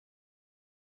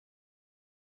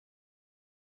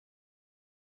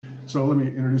So let me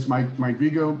introduce Mike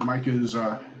Vigo. Mike is,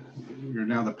 you're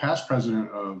now the past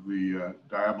president of the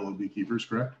Diablo Beekeepers,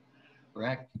 correct?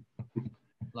 Correct.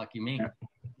 Lucky me.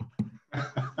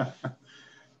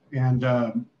 And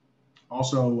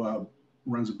also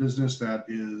runs a business that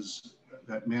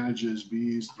manages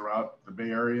bees throughout the Bay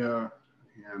Area.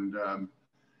 And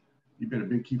you've been a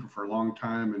beekeeper for a long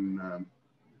time, and I'll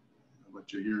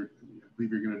let you hear. I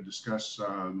believe you're going to discuss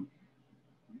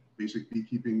basic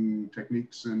beekeeping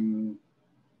techniques and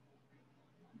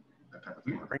that type of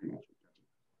thing.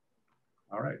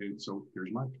 All right, and so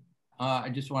here's Mike. I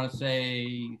just want to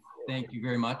say thank you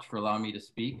very much for allowing me to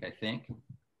speak. I think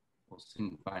we'll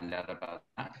soon find out about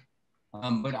that.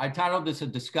 But I titled this a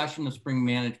discussion of spring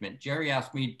management. Jerry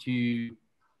asked me to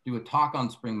do a talk on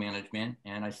spring management,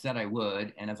 and I said I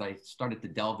would. And as I started to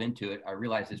delve into it, I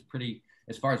realized it's pretty,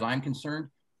 as far as I'm concerned,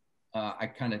 I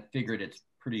kind of figured it's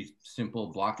pretty simple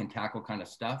block and tackle kind of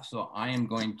stuff. So I am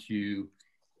going to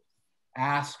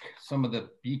ask some of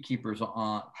the beekeepers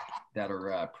that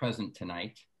are present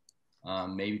tonight,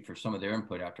 maybe for some of their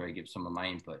input after I give some of my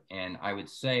input. And I would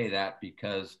say that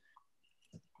because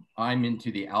I'm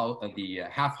into the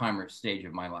Halfheimer stage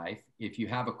of my life, if you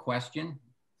have a question,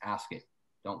 ask it.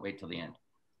 Don't wait till the end.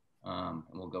 And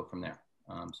we'll go from there.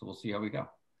 So we'll see how we go.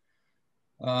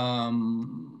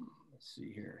 Let's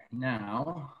see here.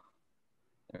 Now,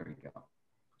 there we go.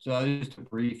 So just a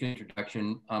brief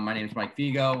introduction. My name is Mike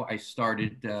Vigo. I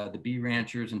started the Bee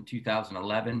Ranchers in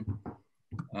 2011.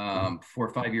 4 or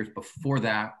 5 years before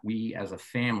that, we as a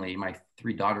family, my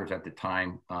 3 daughters at the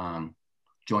time,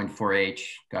 joined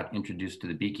 4-H, got introduced to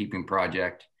the beekeeping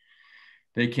project.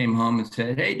 They came home and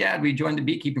said, "Hey, Dad, we joined the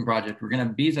beekeeping project. We're going to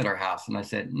have bees at our house." And I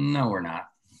said, "No, we're not."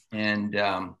 And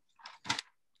at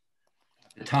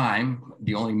the time,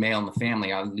 the only male in the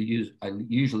family, I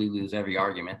usually lose every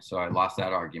argument. So I lost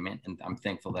that argument. And I'm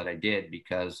thankful that I did,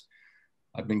 because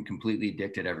I've been completely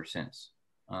addicted ever since.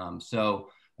 So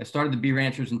I started the Bee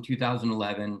Ranchers in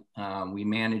 2011. We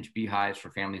manage beehives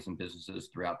for families and businesses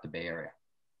throughout the Bay Area.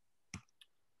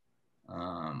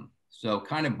 So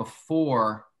kind of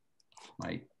before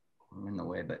I'm in the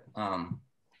way, but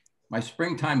my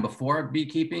springtime before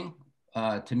beekeeping,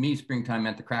 to me, springtime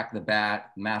meant the crack of the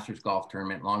bat, Masters golf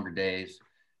tournament, longer days.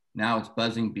 Now it's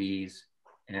buzzing bees,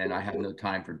 and I have no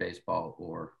time for baseball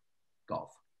or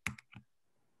golf.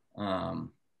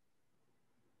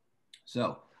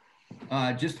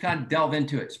 Just kind of delve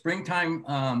into it.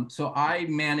 Springtime, so I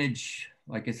manage,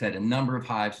 like I said, a number of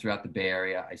hives throughout the Bay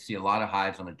Area. I see a lot of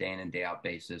hives on a day in and day out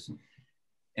basis.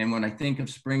 And when I think of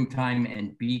springtime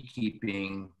and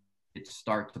beekeeping, it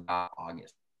starts about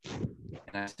August.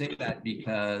 And I say that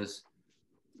because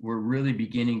we're really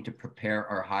beginning to prepare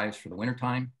our hives for the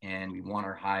wintertime, and we want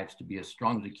our hives to be as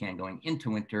strong as we can going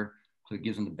into winter, so it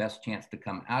gives them the best chance to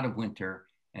come out of winter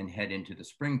and head into the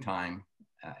springtime,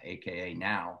 AKA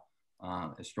now,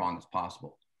 as strong as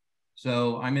possible.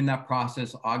 So I'm in that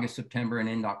process, August, September, and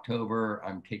into October.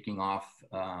 I'm taking off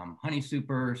honey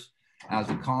supers as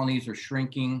the colonies are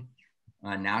shrinking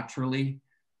naturally.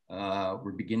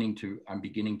 I'm beginning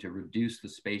to reduce the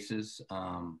spaces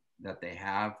that they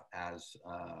have as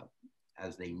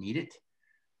they need it.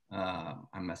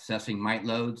 I'm assessing mite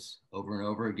loads over and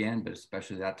over again, but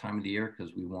especially that time of the year,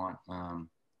 because we want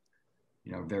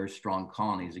very strong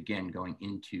colonies again going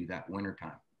into that winter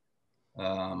time.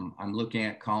 I'm looking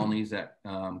at colonies that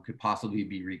could possibly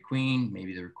be requeened.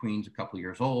 Maybe the queen's a couple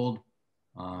years old.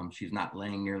 She's not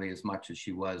laying nearly as much as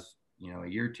she was, a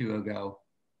year or 2 ago.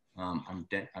 I'm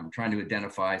trying to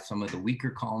identify some of the weaker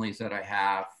colonies that I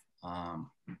have,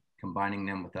 combining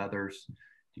them with others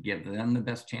to give them the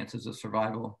best chances of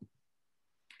survival.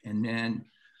 And then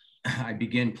I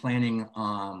begin planning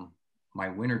my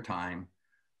winter time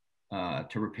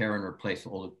to repair and replace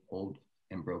old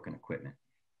and broken equipment.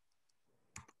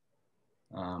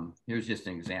 Here's just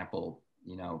an example.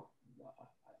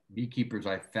 Beekeepers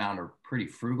I've found are pretty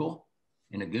frugal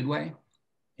in a good way.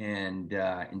 And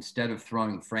instead of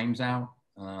throwing frames out,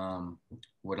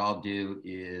 what I'll do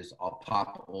is I'll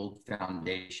pop old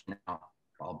foundation out.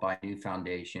 I'll buy new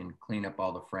foundation, clean up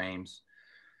all the frames.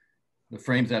 The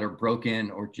frames that are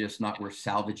broken or just not worth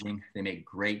salvaging, they make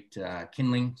great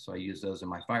kindling. So I use those in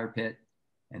my fire pit,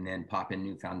 and then pop in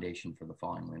new foundation for the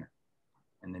following winter.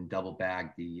 And then double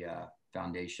bag the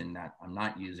foundation that I'm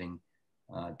not using,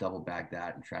 double bag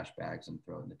that in trash bags and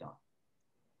throw it in the dump.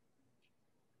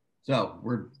 So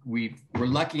we're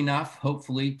lucky enough,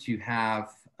 hopefully, to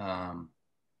have to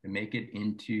make it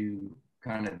into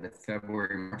kind of the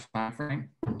February, March timeframe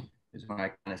is when I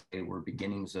kind of say we're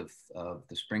beginnings of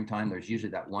the springtime. There's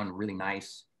usually that one really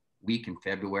nice week in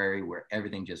February where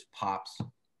everything just pops.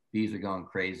 bees are going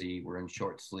crazy. We're in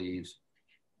short sleeves.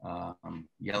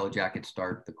 Yellow jackets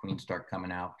start, the queens start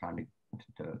coming out, trying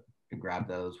to grab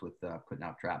those with putting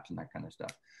out traps and that kind of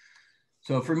stuff.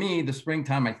 So for me, the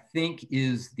springtime, I think,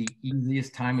 is the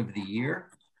easiest time of the year,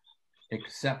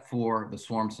 except for the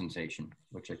swarm sensation,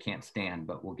 which I can't stand,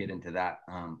 but we'll get into that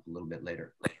a little bit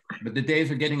later. But the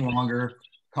days are getting longer.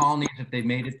 Colonies, if they've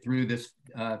made it through this,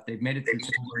 if they've made it through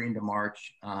February into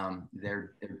March,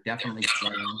 they're definitely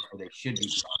growing, or they should be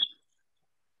growing.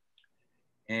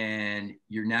 And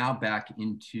you're now back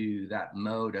into that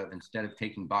mode of, instead of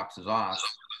taking boxes off,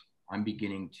 I'm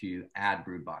beginning to add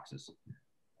brood boxes.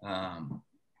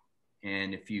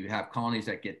 And if you have colonies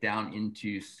that get down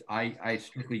into, I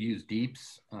strictly use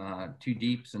deeps, 2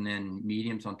 deeps and then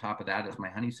mediums on top of that as my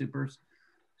honey supers.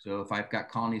 So if I've got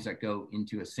colonies that go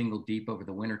into a single deep over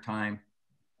the winter time,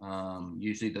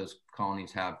 usually those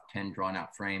colonies have 10 drawn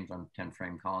out frames on 10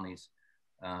 frame colonies.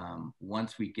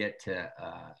 Once we get to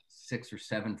 6 or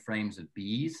 7 frames of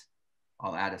bees,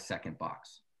 I'll add a second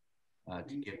box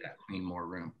to give that queen more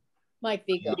room. Like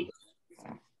Vigo.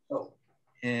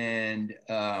 And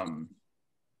I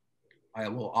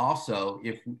will also,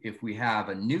 if we have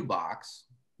a new box,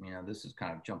 you know, this is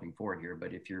kind of jumping forward here,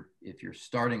 but if you're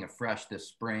starting afresh this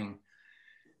spring,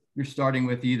 you're starting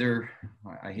with either,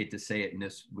 I hate to say it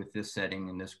with this setting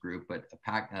in this group, but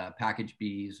package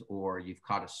bees, or you've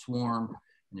caught a swarm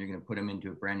and you're going to put them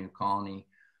into a brand new colony.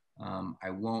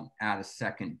 I won't add a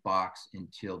second box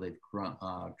until they've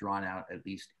drawn out at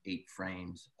least 8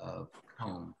 frames of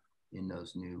comb in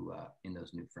those new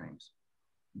frames.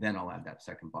 Then I'll add that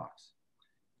second box.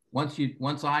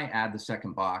 Once I add the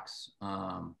second box,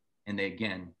 and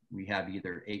we have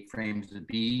either 8 frames of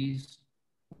bees,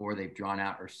 or they've drawn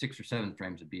out, or 6 or 7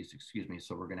 frames of bees, excuse me.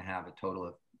 So we're going to have a total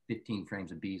of 15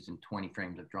 frames of bees and 20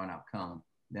 frames of drawn out comb.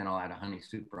 Then I'll add a honey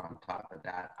super on top of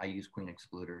that. I use queen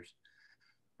excluders.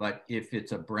 But if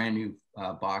it's a brand new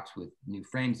box with new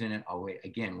frames in it, I'll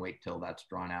wait till that's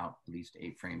drawn out at least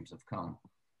 8 frames of comb.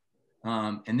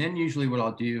 And then usually what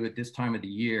I'll do at this time of the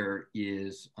year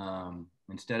is,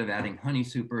 instead of adding honey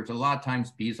supers, a lot of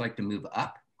times bees like to move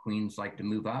up, queens like to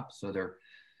move up. So they're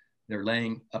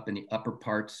laying up in the upper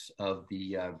parts of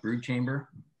the brood chamber.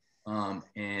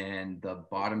 And the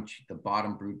bottom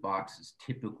brood box is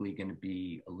typically going to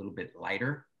be a little bit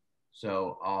lighter.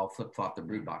 So I'll flip-flop the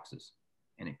brood boxes,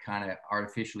 and it kind of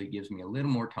artificially gives me a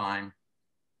little more time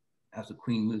as the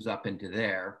queen moves up into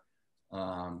there.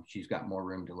 She's got more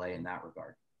room to lay in that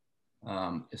regard.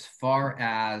 As far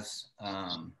as,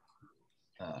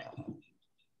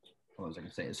 what was I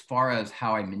gonna say? As far as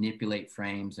how I manipulate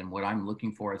frames and what I'm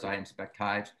looking for as I inspect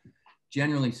hives,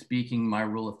 generally speaking, my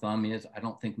rule of thumb is I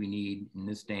don't think we need, in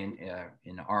this day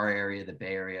in our area, the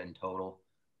Bay Area in total,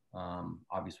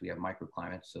 obviously we have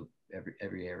microclimates, so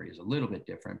every area is a little bit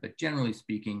different, but generally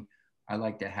speaking, I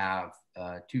like to have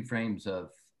 4 frames of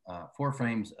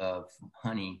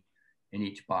honey in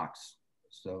each box.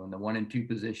 So in the 1 and 2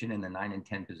 position, and the 9 and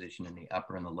 10 position in the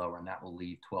upper and the lower, and that will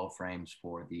leave 12 frames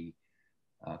for the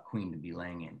queen to be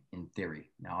laying in theory.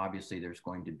 Now, obviously there's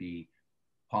going to be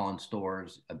pollen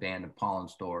stores, a band of pollen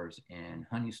stores and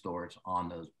honey stores on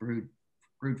those brood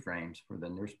frames for the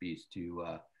nurse bees to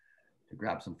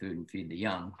grab some food and feed the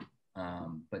young.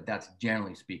 But that's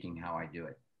generally speaking how I do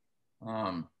it.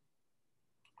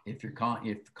 If the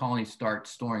colonies start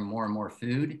storing more and more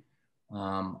food,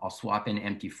 I'll swap in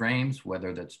empty frames,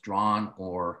 whether that's drawn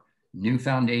or new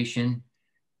foundation,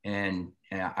 and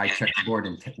I check the board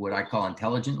in what I call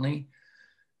intelligently.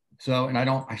 So, and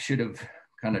I should have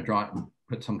kind of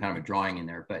put some kind of a drawing in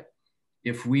there, but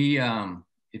if you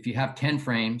have 10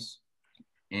 frames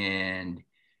and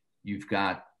you've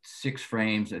got 6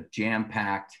 frames of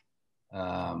jam-packed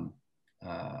drawn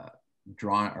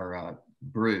or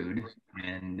brood,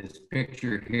 and this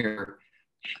picture here,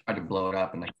 I tried to blow it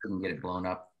up and I couldn't get it blown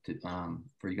up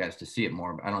for you guys to see it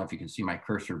more. But I don't know if you can see my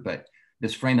cursor, but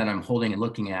this frame that I'm holding and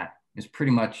looking at is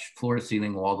pretty much floor to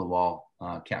ceiling, wall to wall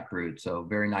cat brood. So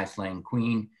very nice laying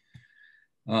queen.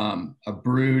 A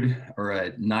brood, or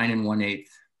a 9 1/8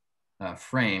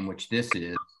 frame, which this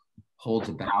is, holds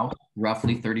about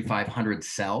roughly 3,500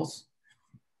 cells.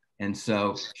 And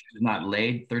so she's not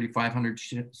laid 3,500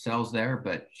 cells there,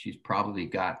 but she's probably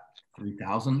got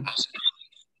 3,000.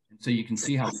 So you can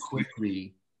see how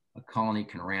quickly a colony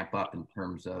can ramp up in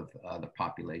terms of the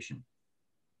population.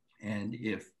 And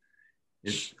if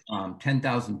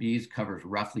 10,000 bees covers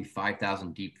roughly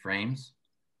 5,000 deep frames,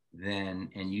 then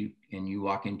and you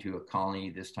walk into a colony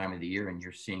this time of the year and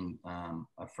you're seeing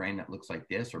a frame that looks like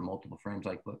this, or multiple frames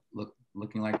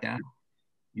looking like that,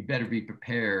 you better be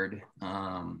prepared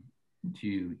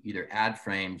to either add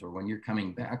frames, or when you're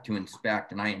coming back to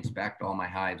inspect, and I inspect all my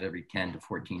hives every 10 to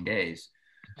 14 days,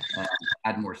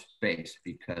 add more space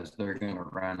because they're going to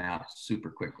run out super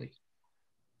quickly.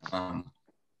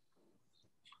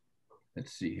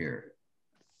 Let's see here.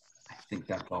 I think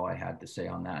that's all I had to say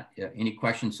on that. Yeah, any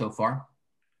questions so far?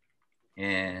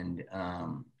 And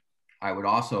I would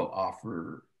also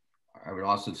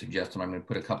suggest, and I'm going to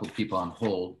put a couple of people on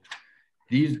hold.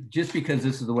 These, just because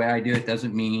this is the way I do it,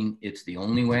 doesn't mean it's the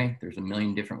only way. There's a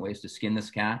million different ways to skin this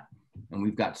cat. And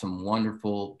we've got some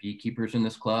wonderful beekeepers in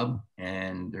this club,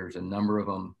 and there's a number of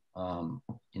them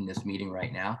in this meeting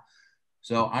right now.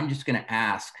 So I'm just going to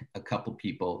ask a couple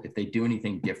people if they do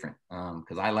anything different,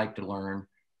 because I like to learn.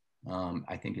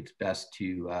 I think it's best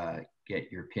to get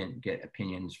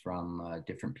opinions from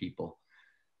different people.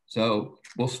 So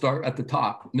we'll start at the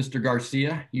top. Mr.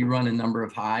 Garcia, you run a number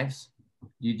of hives.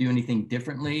 Do you do anything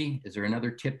differently? Is there another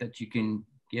tip that you can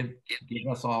give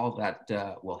us all that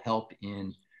will help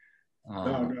in?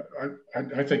 No,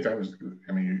 I think that was,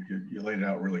 I mean, you laid it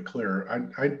out really clear.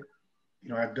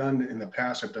 I've done in the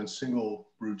past, I've done single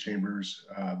brood chambers.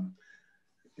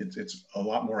 It's a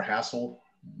lot more hassle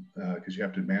because you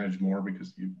have to manage more,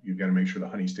 because you've got to make sure the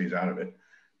honey stays out of it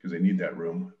because they need that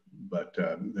room. But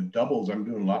the doubles, I'm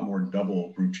doing a lot more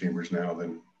double brood chambers now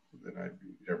than I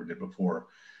ever did before.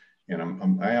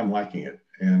 And I am liking it.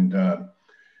 And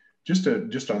just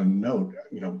on a note,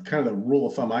 kind of the rule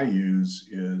of thumb I use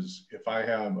is, if I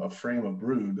have a frame of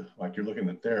brood, like you're looking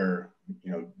at there,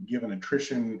 given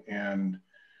attrition and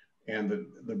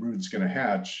the brood's going to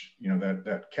hatch,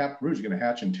 that capped brood is going to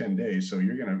hatch in 10 days. So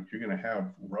you're going to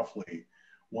have roughly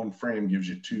one frame gives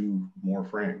you 2 more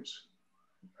frames.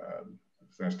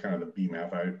 So that's kind of the bee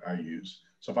math I use.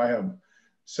 So if I have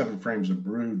 7 frames of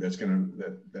brood, that's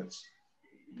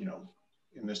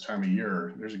in this time of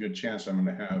year, there's a good chance I'm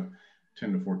going to have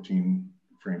 10 to 14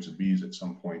 frames of bees at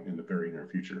some point in the very near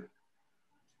future.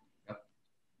 Yep.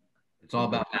 It's all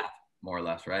about math, more or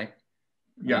less, right?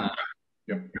 Yeah.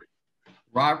 Yep.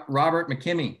 Robert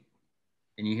McKimmey,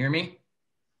 can you hear me?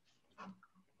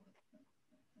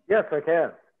 Yes, I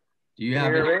can. Do you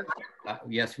have any?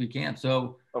 Yes, we can.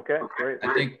 So okay, great.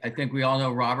 I think we all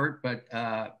know Robert, but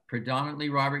predominantly,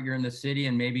 Robert, you're in the city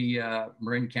and maybe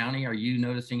Marin County. Are you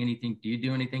noticing anything? Do you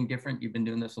do anything different? You've been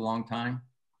doing this a long time.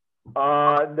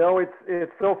 No,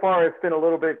 it's so far it's been a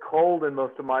little bit cold in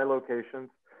most of my locations,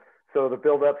 so the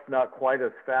buildup's not quite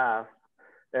as fast.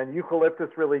 And eucalyptus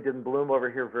really didn't bloom over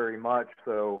here very much,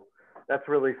 so that's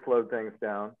really slowed things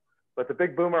down. But the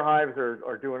big boomer hives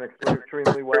are doing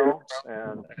extremely well,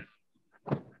 and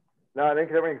no, I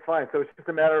think everything's fine. So it's just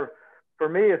a matter of, for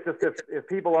me, it's just if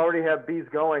people already have bees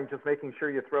going, just making sure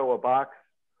you throw a box.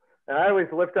 And I always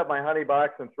lift up my honey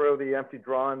box and throw the empty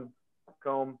drawn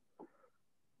comb,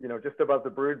 just above the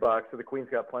brood box, so the queen's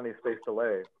got plenty of space to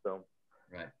lay. So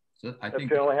right. So I that's think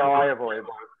generally how I avoid.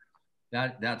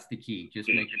 That's the key. Just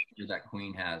making sure that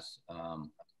queen has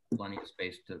plenty of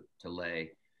space to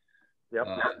lay. Yep.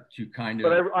 To kind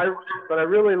of. But I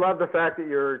really love the fact that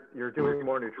you're doing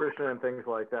more nutrition and things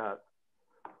like that.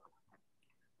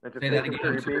 And just making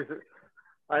sure your bees.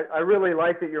 I really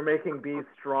like that you're making bees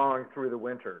strong through the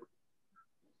winter.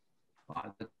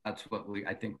 That's what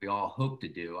I think we all hope to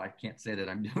do. I can't say that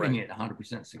I'm doing it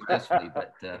 100% successfully,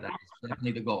 but that's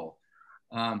definitely the goal.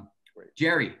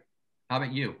 Jerry, how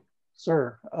about you?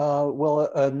 Sir, well,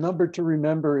 a number to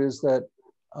remember is that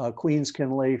queens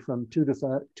can lay from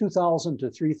 2,000 to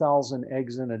 3,000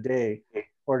 eggs in a day,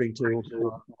 according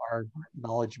to our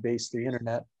knowledge base, the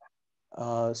internet.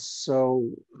 So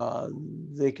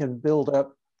they can build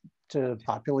up to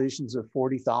populations of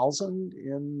 40,000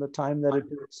 in the time that it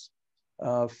takes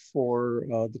for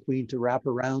the queen to wrap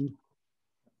around,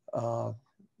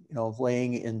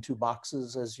 laying in 2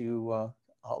 boxes as you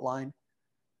outline.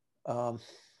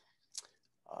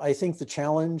 I think the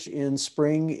challenge in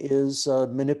spring is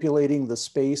manipulating the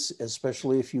space,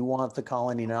 especially if you want the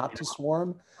colony not to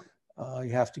swarm.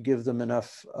 You have to give them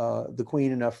enough, the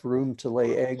queen enough room to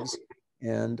lay eggs,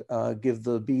 and give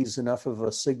the bees enough of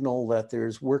a signal that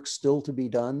there's work still to be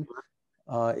done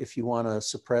if you want to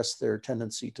suppress their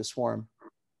tendency to swarm.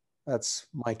 That's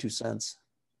my 2 cents.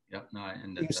 Yep. No,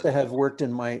 and I used to have worked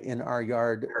in our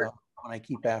yard. When I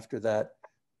keep after that,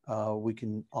 we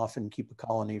can often keep a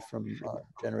colony from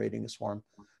generating a swarm.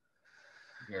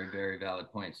 Very, very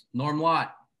valid points. Norm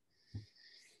Watt.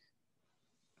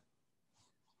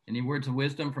 Any words of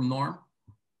wisdom from Norm?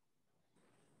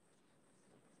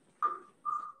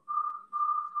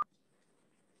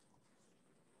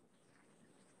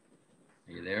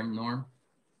 Are you there, Norm?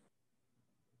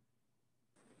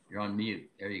 You're on mute.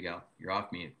 There you go. You're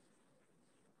off mute.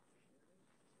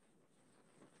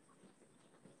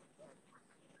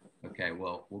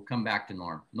 we'll come back to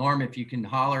Norm. Norm, if you can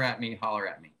holler at me, holler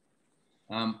at me.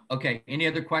 Okay, any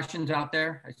other questions out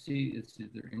there? I see, is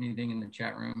there anything in the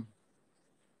chat room?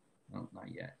 No,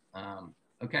 not yet.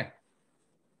 Okay.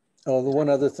 Oh, the one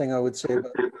other thing I would say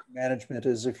about management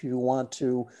is if you want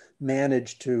to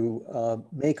manage to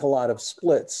make a lot of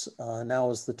splits, now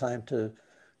is the time to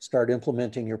start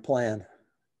implementing your plan.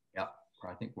 Yeah,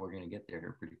 I think we're going to get there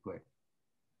here pretty quick.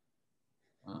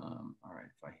 All right,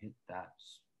 if I hit that,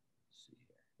 let's see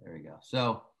here. There we go.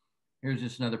 So here's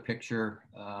just another picture,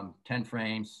 10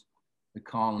 frames, the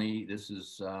colony. This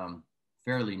is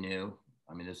fairly new.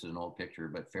 I mean, this is an old picture,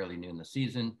 but fairly new in the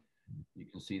season. You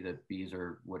can see that bees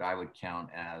are what I would count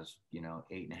as,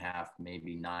 8.5,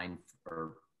 maybe 9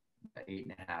 or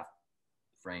 8.5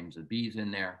 frames of bees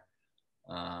in there.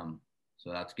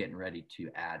 So that's getting ready to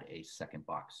add a second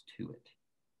box to it.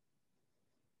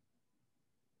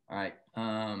 All right.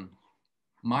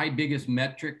 My biggest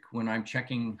metric when I'm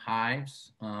checking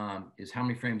hives is how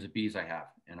many frames of bees I have.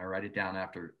 And I write it down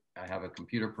after I have a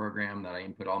computer program that I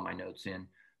input all my notes in.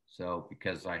 So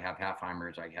because I have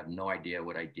half-himers, I have no idea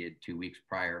what I did 2 weeks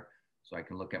prior. So I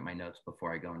can look at my notes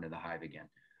before I go into the hive again.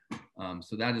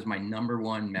 So that is my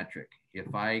 #1 metric.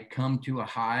 If I come to a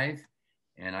hive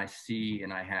and I see,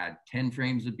 and I had 10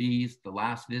 frames of bees the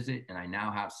last visit, and I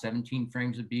now have 17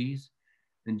 frames of bees,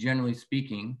 then generally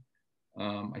speaking,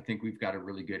 I think we've got a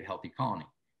really good healthy colony.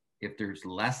 If there's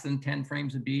less than 10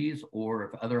 frames of bees, or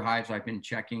if other hives I've been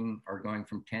checking are going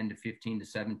from 10 to 15 to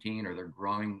 17, or they're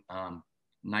growing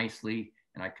nicely,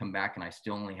 and I come back and I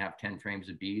still only have 10 frames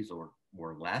of bees or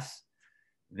less,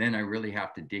 then I really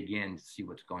have to dig in to see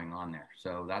what's going on there.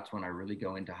 So that's when I really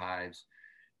go into hives,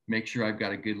 make sure I've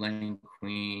got a good laying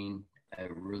queen, a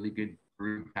really good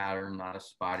brood pattern, not a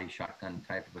spotty shotgun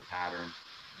type of a pattern.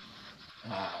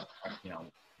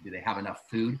 Do they have enough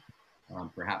food?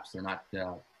 Perhaps they're not,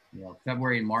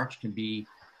 February and March can be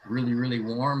really, really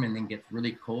warm and then gets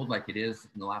really cold like it is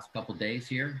in the last couple of days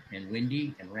here, and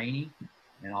windy and rainy.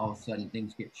 And all of a sudden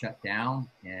things get shut down,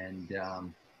 and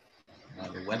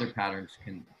the weather patterns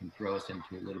can throw us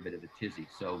into a little bit of a tizzy.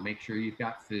 So make sure you've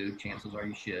got food. Chances are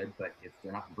you should, but if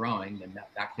they're not growing, then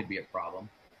that could be a problem.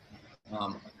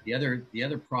 The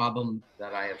other problem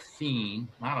that I have seen,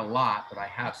 not a lot, but I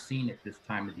have seen it this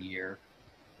time of the year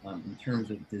in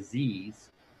terms of disease,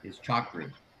 is chalk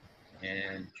brood.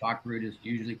 And chalk brood is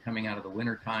usually coming out of the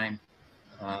winter time,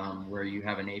 where you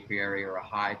have an apiary or a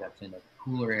hive that's in a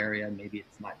cooler area. Maybe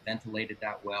it's not ventilated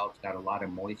that well. It's got a lot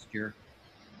of moisture,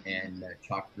 and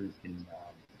chalk brood can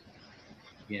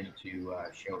begin to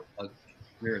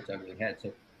rear its ugly head.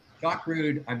 So chalk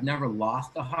brood, I've never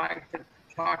lost a hive to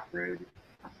chalk brood,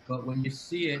 but when you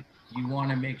see it, you want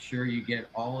to make sure you get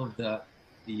all of the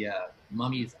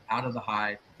mummies out of the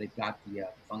hive. They've got the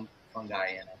fungi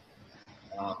in it.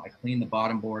 I clean the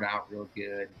bottom board out real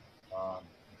good.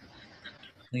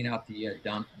 Clean out the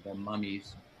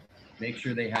mummies. Make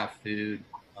sure they have food.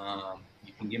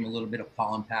 You can give them a little bit of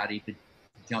pollen patty to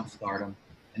jumpstart them.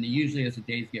 And then usually as the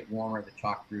days get warmer, the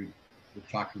chalk brood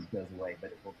goes away,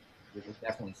 but it will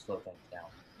definitely slow things down.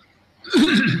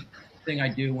 The thing I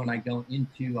do when I go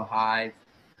into a hive,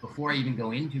 before I even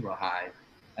go into a hive,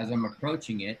 as I'm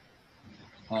approaching it,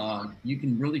 you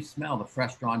can really smell the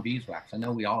fresh drawn beeswax. I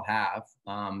know we all have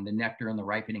the nectar and the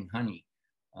ripening honey.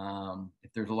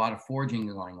 If there's a lot of foraging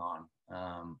going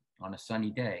on a sunny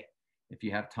day, if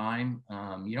you have time,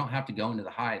 you don't have to go into the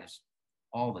hives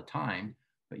all the time,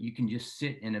 but you can just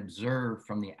sit and observe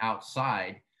from the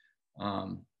outside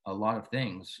a lot of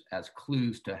things as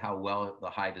clues to how well the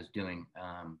hive is doing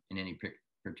in any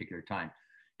particular time.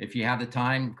 If you have the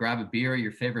time, grab a beer,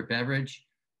 your favorite beverage,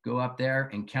 go up there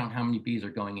and count how many bees are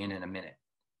going in a minute.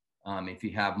 If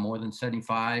you have more than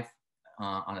 75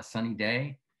 on a sunny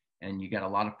day, and you got a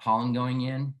lot of pollen going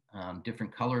in,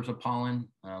 different colors of pollen,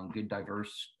 good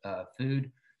diverse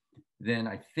food, then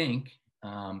I think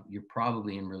you're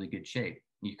probably in really good shape.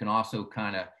 You can also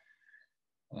kind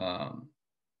of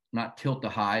not tilt the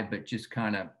hive, but just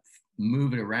kind of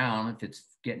move it around. If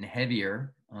it's getting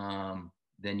heavier,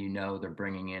 then you know they're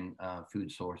bringing in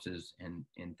food sources and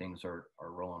things are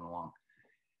rolling along.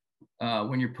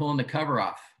 When you're pulling the cover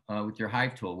off with your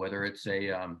hive tool, whether it's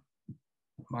a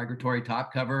migratory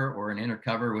top cover or an inner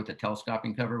cover with a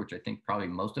telescoping cover, which I think probably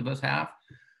most of us have,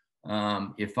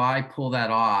 if I pull that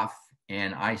off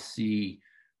and I see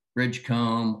bridge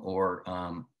comb or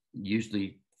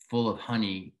usually full of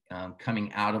honey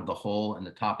coming out of the hole in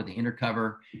the top of the inner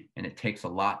cover, and it takes a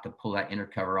lot to pull that inner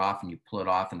cover off, and you pull it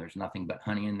off and there's nothing but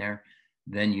honey in there,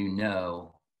 then you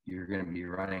know you're going to be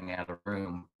running out of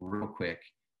room real quick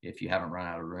if you haven't run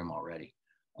out of room already.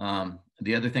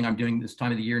 The other thing I'm doing this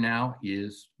time of the year now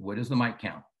is, what is the mite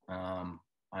count? I'm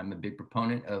a big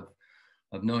proponent of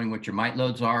knowing what your mite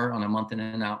loads are on a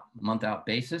month out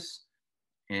basis.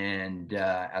 And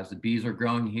as the bees are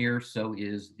growing here, so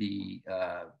is the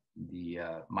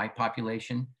mite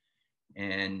population.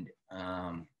 And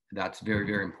that's very,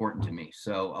 very important to me.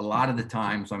 So a lot of the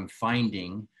times I'm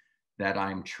finding that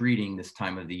I'm treating this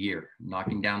time of the year,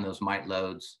 knocking down those mite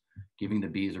loads, giving the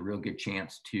bees a real good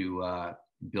chance to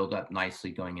build up nicely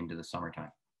going into the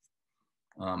summertime.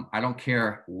 I don't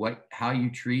care how you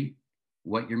treat,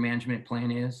 what your management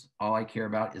plan is. All I care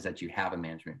about is that you have a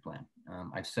management plan.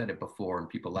 I've said it before and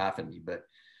people laugh at me, but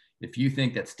if you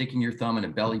think that sticking your thumb in a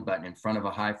belly button in front of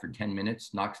a hive for 10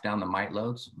 minutes knocks down the mite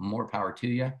loads, more power to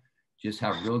you. Just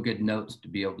have real good notes to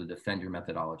be able to defend your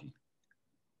methodology.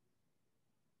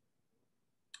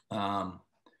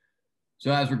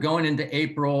 So as we're going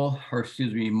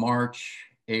into March,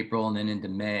 April, and then into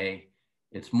May,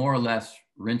 it's more or less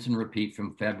rinse and repeat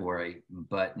from February,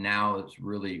 but now it's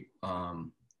really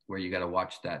where you got to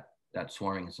watch that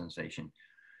swarming sensation.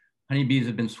 Honeybees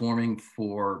have been swarming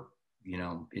for,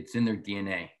 it's in their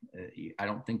DNA. I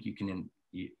don't think you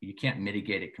can't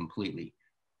mitigate it completely,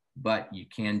 but you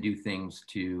can do things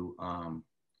to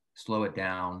slow it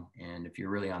down. And if you're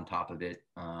really on top of it,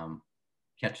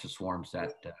 catch the swarms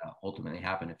that ultimately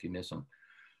happen if you miss them.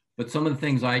 But some of the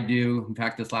things I do, in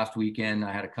fact, this last weekend,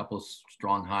 I had a couple of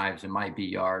strong hives in my bee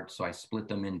yard. So I split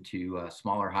them into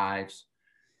smaller hives.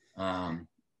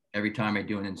 Every time I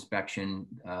do an inspection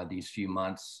these few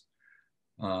months,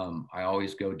 I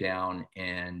always go down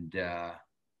and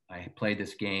I play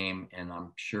this game, and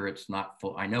I'm sure it's not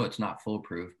full. I know it's not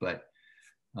foolproof, but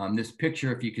this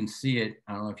picture, if you can see it,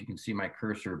 I don't know if you can see my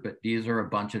cursor, but these are a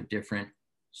bunch of different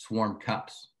swarm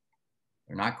cups.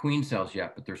 They're not queen cells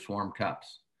yet, but they're swarm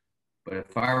cups. But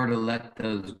if I were to let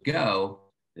those go,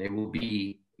 they will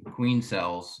be queen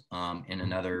cells in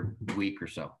another week or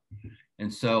so.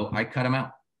 And so I cut them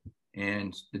out.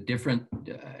 And the different,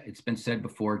 it's been said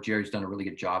before, Jerry's done a really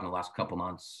good job in the last couple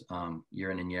months,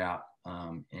 year in and year out.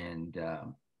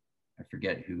 I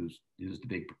forget who's the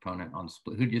big proponent on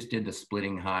split, who just did the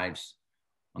splitting hives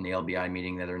on the LBI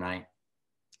meeting the other night.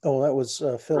 Oh, that was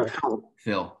Phil.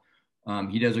 Phil.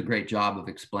 He does a great job of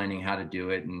explaining how to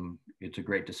do it, and it's a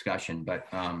great discussion. But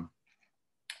I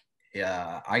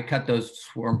cut those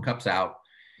swarm cups out.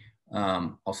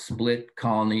 I'll split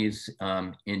colonies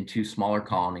into smaller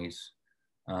colonies.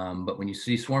 But when you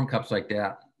see swarm cups like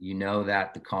that, you know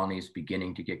that the colony is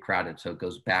beginning to get crowded. So it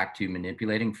goes back to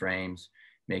manipulating frames,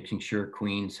 making sure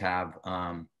queens have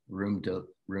room to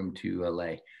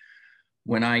lay.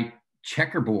 When I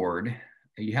checkerboard,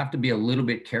 you have to be a little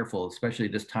bit careful, especially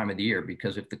this time of the year,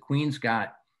 because if the queen's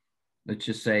got, let's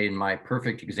just say in my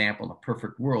perfect example, in a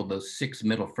perfect world, those 6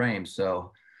 middle frames.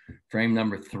 So frame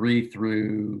number 3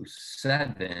 through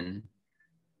 7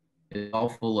 is all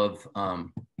full of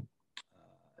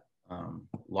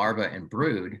larvae and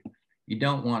brood. You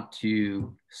don't want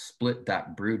to split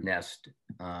that brood nest.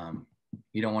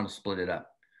 You don't want to split it up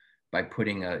by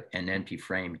putting an empty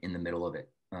frame in the middle of it,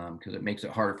 because it makes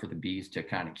it harder for the bees to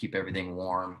kind of keep everything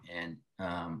warm and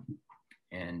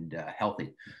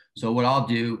healthy. So what I'll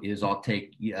do is I'll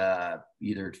take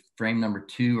either frame number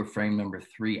 2 or frame number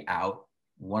 3 out.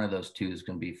 One of those 2 is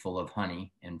going to be full of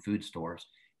honey and food stores,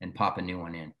 and pop a new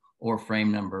one in, or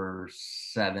frame number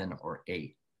 7 or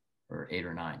 8 or 8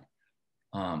 or 9.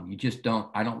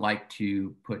 I don't like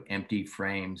to put empty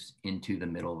frames into the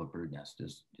middle of a brood nest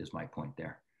is my point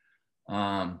there.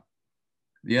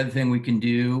 The other thing we can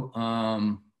do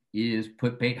is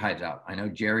put bait hives out. I know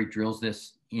Jerry drills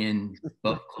this in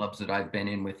both clubs that I've been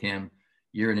in with him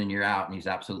year in and year out, and he's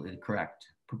absolutely correct.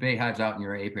 Put bait hives out in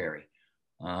your apiary.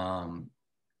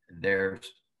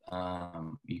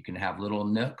 You can have little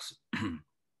nooks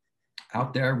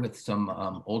out there with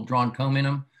some old drawn comb in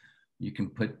them. You can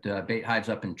put bait hives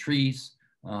up in trees.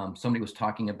 Somebody was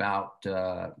talking about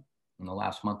in the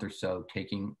last month or so,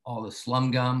 taking all the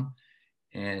slum gum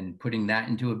and putting that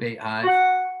into a bait hive.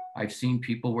 I've seen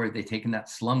people where they've taken that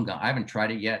slum gum. I haven't tried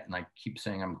it yet, and I keep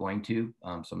saying I'm going to,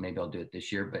 so maybe I'll do it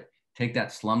this year, but take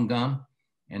that slum gum,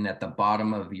 and at the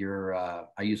bottom of your,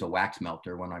 I use a wax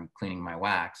melter when I'm cleaning my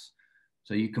wax.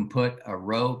 So you can put a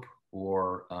rope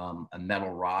or a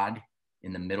metal rod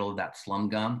in the middle of that slum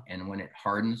gum, and when it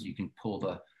hardens, you can pull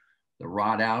the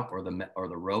rod out or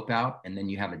the rope out, and then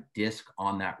you have a disc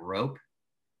on that rope.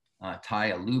 Tie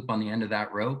a loop on the end of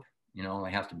that rope.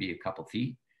 Only has to be a couple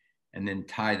feet, and then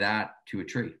tie that to a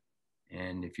tree.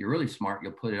 And if you're really smart,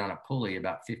 you'll put it on a pulley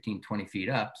about 15, 20 feet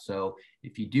up. So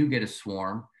if you do get a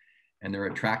swarm and they're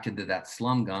attracted to that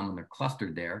slum gum and they're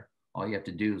clustered there, all you have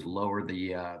to do is lower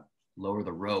the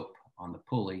rope on the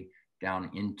pulley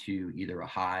down into either a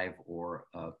hive or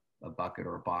a bucket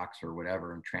or a box or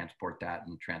whatever, and transport that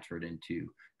and transfer it into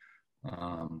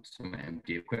some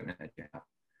empty equipment that you have.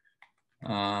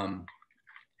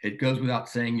 It goes without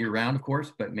saying year round, of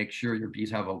course, but make sure your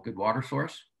bees have a good water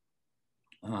source.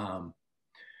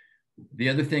 The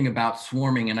other thing about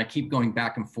swarming, and I keep going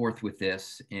back and forth with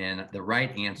this, and the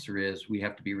right answer is we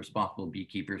have to be responsible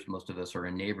beekeepers. Most of us are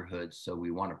in neighborhoods, so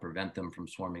we want to prevent them from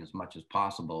swarming as much as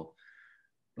possible.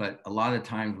 But a lot of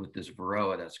times with this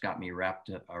varroa that's got me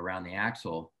wrapped around the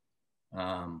axle,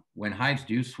 when hives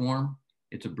do swarm,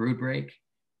 it's a brood break.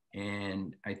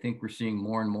 And I think we're seeing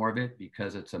more and more of it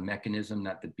because it's a mechanism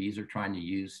that the bees are trying to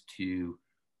use to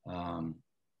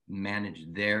manage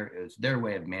it's their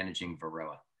way of managing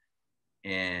varroa.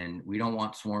 And we don't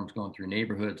want swarms going through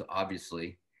neighborhoods,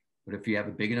 obviously. But if you have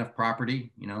a big enough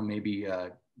property, maybe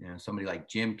somebody like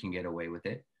Jim can get away with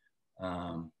it.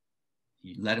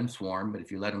 You let them swarm, but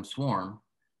if you let them swarm,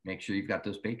 make sure you've got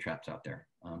those bait traps out there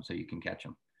so you can catch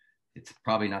them. It's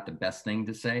probably not the best thing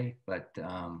to say, but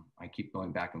I keep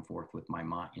going back and forth with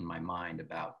in my mind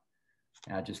about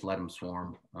just let them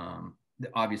swarm.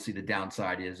 Obviously, the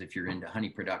downside is if you're into honey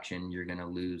production, you're going to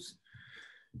lose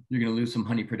some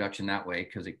honey production that way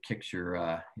because it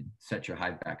sets your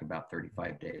hive back about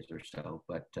 35 days or so.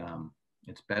 But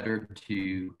it's better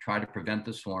to try to prevent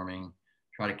the swarming,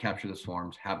 try to capture the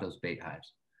swarms, have those bait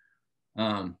hives.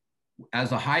 As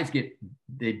the hives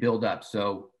they build up.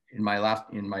 So in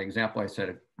my example I said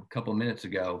a couple of minutes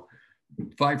ago,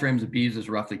 5 frames of bees is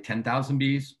roughly 10,000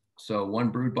 bees. So 1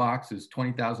 brood box is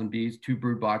 20,000 bees. 2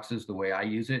 brood boxes, the way I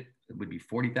use it would be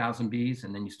 40,000 bees.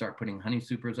 And then you start putting honey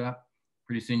supers up.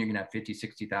 Pretty soon you're gonna have 50,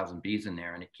 60,000 bees in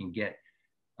there, and it can get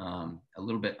a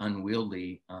little bit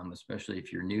unwieldy, especially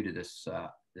if you're new to this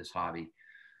hobby.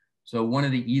 So one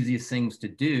of the easiest things to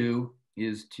do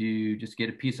is to just get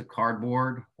a piece of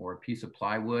cardboard or a piece of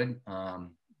plywood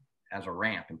as a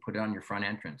ramp and put it on your front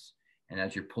entrance. And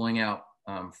as you're pulling out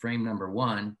frame number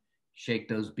 1, shake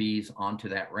those bees onto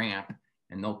that ramp,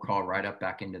 and they'll crawl right up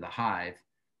back into the hive,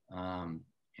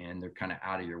 and they're kind of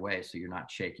out of your way, so you're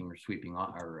not shaking or sweeping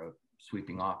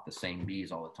off the same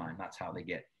bees all the time. That's how they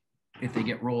get, if they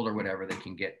get rolled or whatever, they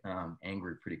can get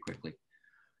angry pretty quickly.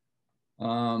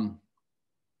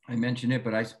 I mentioned it,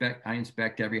 but I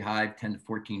inspect every hive 10 to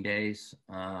 14 days.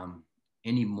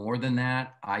 Any more than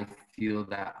that, I feel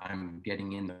that I'm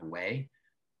getting in their way.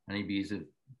 Honeybees have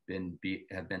been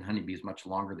honeybees much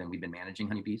longer than we've been managing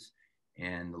honeybees.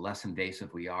 And the less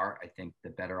invasive we are, I think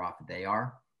the better off they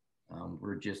are.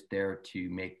 We're just there to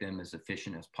make them as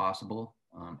efficient as possible.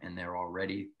 And they're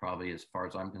already, probably as far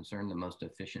as I'm concerned, the most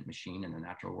efficient machine in the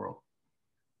natural world.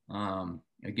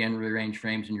 Again, rearrange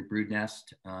frames in your brood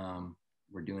nest.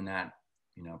 We're doing that,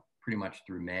 pretty much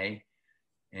through May.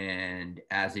 And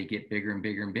as they get bigger and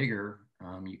bigger and bigger,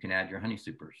 you can add your honey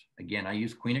supers. Again, I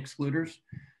use queen excluders.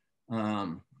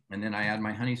 And then I add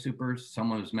my honey supers.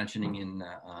 Someone was mentioning in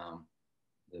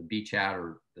the bee chat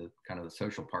or the kind of the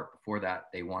social part before that,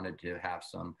 they wanted to have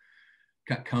some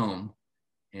cut comb,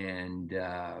 and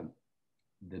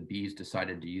the bees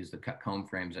decided to use the cut comb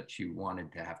frames that she wanted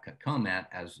to have cut comb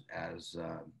as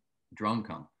drone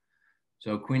comb.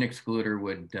 So queen excluder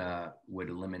would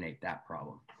eliminate that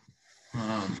problem.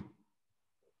 And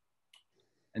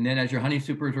then as your honey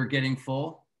supers are getting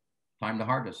full, time to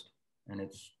harvest. And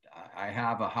I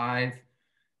have a hive,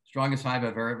 strongest hive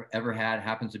I've ever had,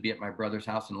 happens to be at my brother's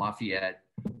house in Lafayette.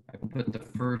 I put the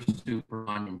first super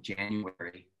on in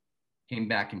January, came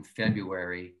back in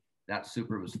February. That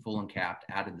super was full and capped,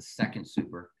 added the second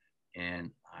super,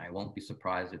 and I won't be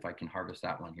surprised if I can harvest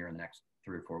that one here in the next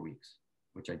 3 or 4 weeks,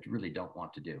 which I really don't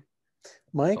want to do.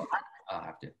 Mike? So I'll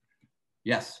have to.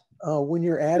 Yes. When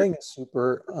you're adding a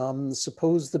super,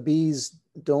 suppose the bees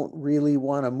don't really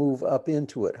want to move up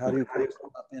into it. How do you put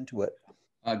them up into it?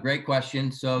 Great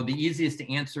question. So the easiest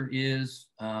answer is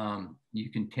you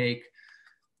can take,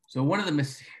 so one of the,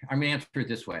 I'm going to answer it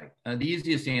this way. The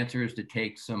easiest answer is to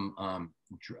take some,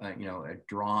 a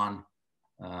drawn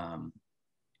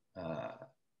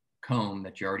comb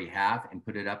that you already have and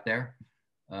put it up there.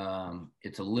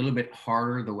 It's a little bit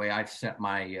harder the way I've set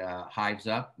my hives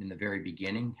up in the very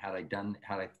beginning. Had I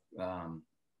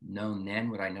known then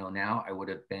what I know now,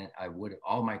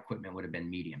 all my equipment would have been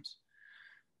mediums.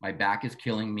 My back is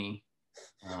killing me.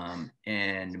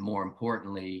 And more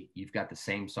importantly, you've got the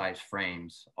same size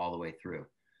frames all the way through.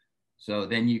 So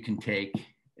then you can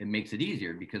it makes it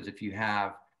easier, because if you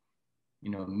have,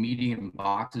 medium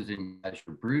boxes in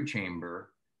your brood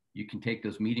chamber, you can take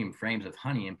those medium frames of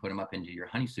honey and put them up into your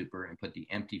honey super and put the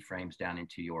empty frames down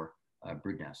into your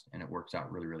brood nest, and it works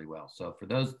out really, really well. So for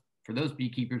those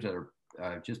beekeepers that are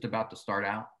just about to start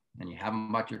out and you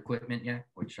haven't bought your equipment yet,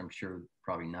 which I'm sure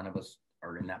probably none of us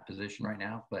are in that position right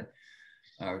now, but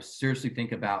seriously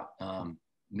think about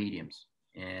mediums.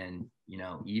 And, you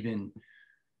know,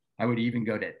 I would even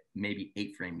go to maybe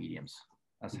 8-frame mediums.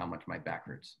 That's how much my back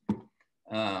hurts.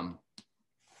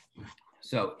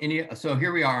 So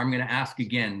here we are. I'm going to ask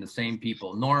again the same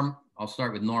people. Norm, I'll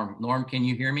start with Norm. Norm, can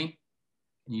you hear me?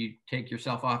 Can you take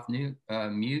yourself off mute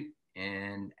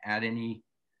and add any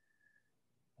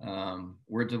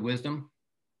words of wisdom?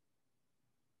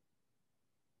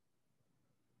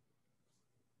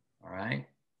 All right.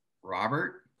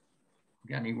 Robert,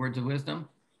 got any words of wisdom?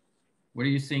 What are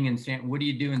you seeing what do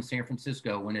you do in San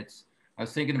Francisco when I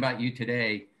was thinking about you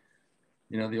today.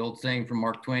 You know, the old saying from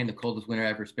Mark Twain, the coldest winter I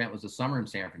ever spent was the summer in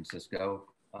San Francisco.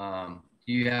 Do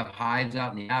you have hives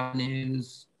out in the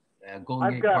avenues,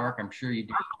 Golden Gate Park? I'm sure you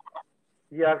do.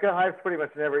 Yeah, I've got hives pretty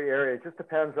much in every area. It just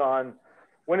depends on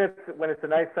when it's a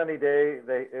nice sunny day,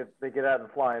 they get out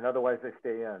and fly, and otherwise they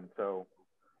stay in. So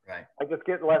right. I just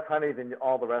get less honey than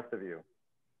all the rest of you.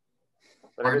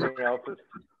 But everything else is,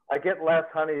 I get less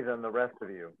honey than the rest of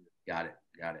you. Got it.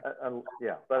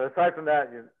 Yeah, but aside from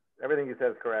that, everything you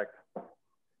said is correct.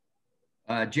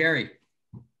 Jerry,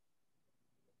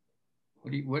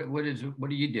 what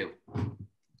do you do?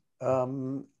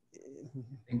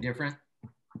 Anything different?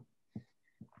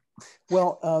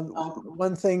 Well,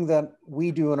 one thing that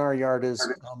we do in our yard is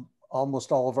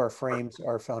almost all of our frames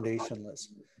are foundationless.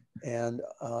 And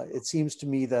it seems to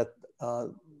me that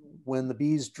when the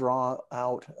bees draw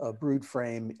out a brood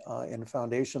frame in a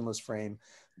foundationless frame,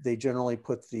 they generally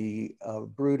put the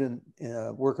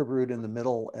worker brood in the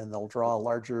middle, and they'll draw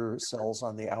larger cells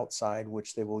on the outside,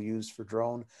 which they will use for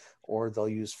drone, or they'll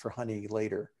use for honey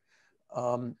later.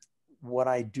 What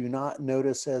I do not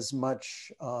notice as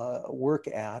much work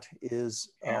at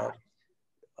is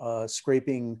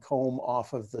scraping comb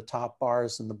off of the top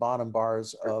bars and the bottom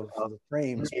bars of the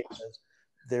frames, because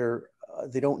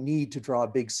they don't need to draw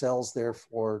big cells there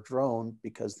for drone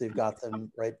because they've got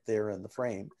them right there in the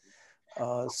frame.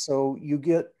 So you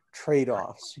get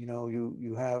trade-offs. You know,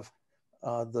 you have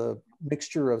the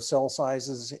mixture of cell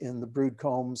sizes in the brood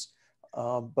combs,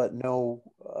 but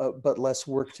less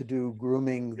work to do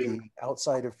grooming the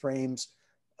outside of frames.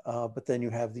 But then you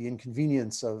have the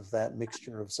inconvenience of that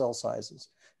mixture of cell sizes.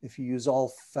 If you use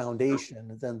all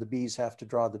foundation, then the bees have to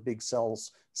draw the big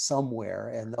cells somewhere,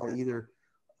 and they'll either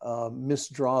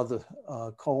misdraw the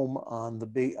comb on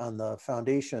the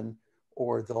foundation,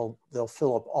 or they'll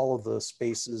fill up all of the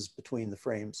spaces between the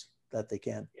frames that they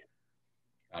can.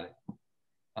 Got it.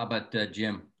 How about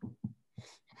Jim?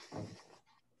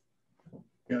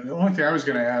 Yeah, the only thing I was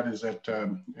going to add is that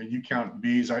you count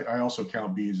bees. I also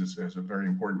count bees as a very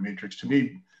important matrix. To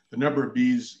me, the number of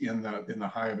bees in the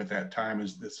hive at that time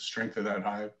is the strength of that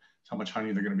hive. It's how much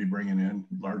honey they're going to be bringing in.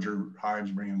 Larger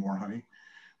hives bring in more honey.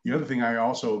 The other thing I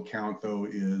also count, though,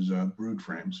 is brood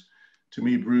frames. To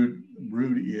me, brood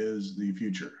is the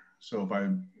future. So I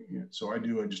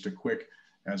do just a quick,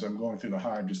 as I'm going through the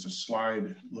hive, just a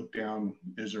slide, look down,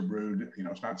 is there brood? You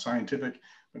know, it's not scientific,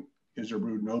 but is there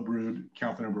brood, no brood,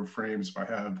 count the number of frames. If I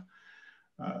have,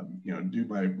 do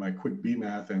my quick bee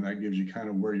math, and that gives you kind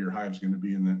of where your hive's going to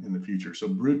be in the future. So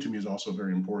brood to me is also a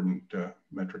very important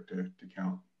metric to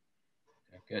count.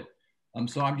 Okay, good.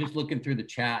 So I'm just looking through the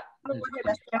chat. Mama,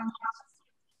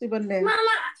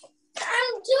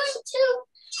 I'm doing too.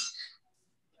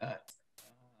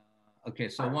 Okay,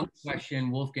 so one question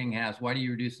Wolfgang has: why do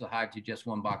you reduce the hive to just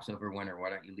 1 box over winter? Why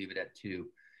don't you leave it at 2?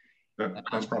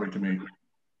 That's probably to me.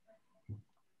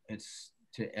 It's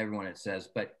to everyone, it says.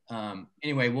 But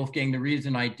anyway, Wolfgang, the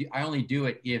reason I only do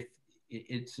it if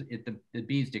the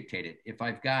bees dictate it. If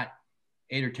I've got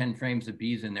 8 or 10 frames of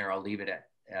bees in there, I'll leave it at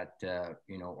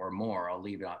or more. I'll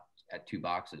leave it at 2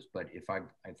 boxes. But if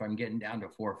I'm getting down to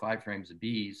 4 or 5 frames of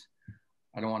bees,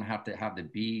 I don't want to have the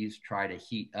bees try to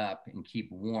heat up and keep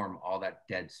warm all that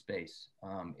dead space.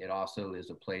 It also is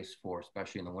a place for,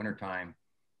 especially in the wintertime,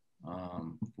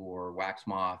 for wax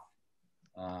moth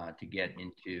to get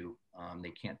into.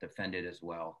 They can't defend it as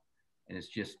well. And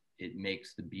it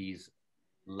makes the bees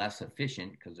less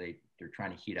efficient because they're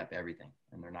trying to heat up everything,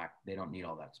 and they don't need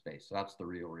all that space. So that's the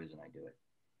real reason I do it.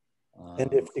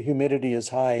 And if the humidity is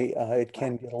high, it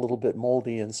can get a little bit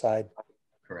moldy inside.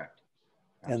 Correct.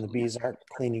 And the bees aren't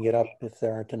cleaning it up if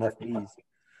there aren't enough bees.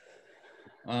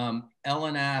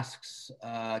 Ellen asks,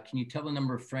 can you tell the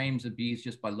number of frames of bees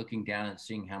just by looking down and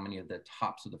seeing how many of the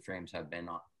tops of the frames have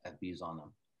bees on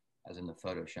them, as in the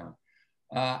photo shown?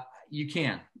 You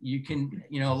can,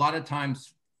 a lot of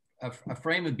times a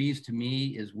frame of bees to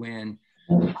me is when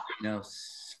you know,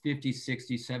 50,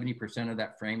 60, 70% of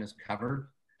that frame is covered.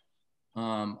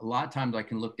 A lot of times I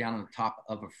can look down on the top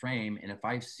of a frame, and if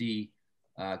I see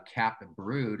capped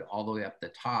brood all the way up the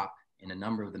top in a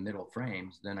number of the middle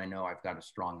frames, then I know I've got a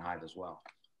strong hive as well.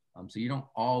 So you don't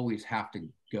always have to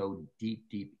go deep,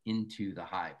 deep into the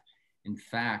hive. In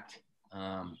fact,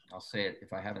 I'll say it,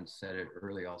 if I haven't said it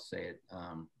earlier, I'll say it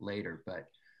later, but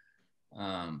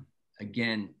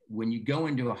again, when you go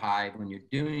into a hive, when you're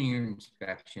doing your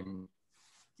inspection,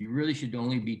 you really should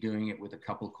only be doing it with a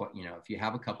couple, you know, if you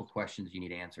have a couple questions you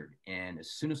need answered. And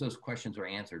as soon as those questions are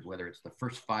answered, whether it's the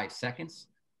first 5 seconds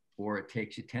or it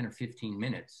takes you 10 or 15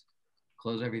 minutes,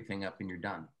 close everything up and you're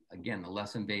done. Again, the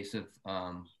less invasive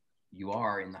you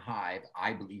are in the hive,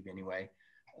 I believe anyway,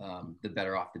 the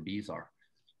better off the bees are.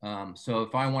 So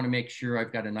if I want to make sure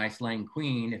I've got a nice laying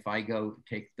queen, if I go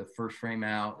take the first frame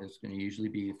out, it's going to usually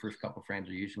be, the first couple frames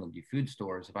are usually going to be food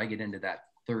stores. If I get into that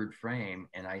 3rd frame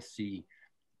and I see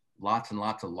lots and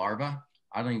lots of larvae,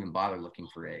 I don't even bother looking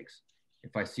for eggs.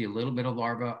 If I see a little bit of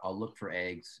larva, I'll look for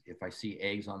eggs. If I see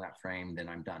eggs on that frame, then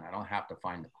I'm done. I don't have to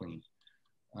find the queen.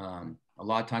 A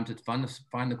lot of times it's fun to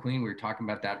find the queen. We were talking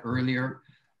about that earlier.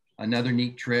 Another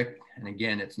neat trick, and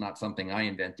again, it's not something I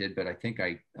invented, but I think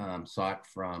I saw it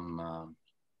from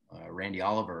Randy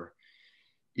Oliver,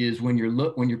 is when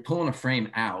you're pulling a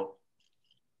frame out,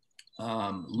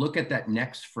 look at that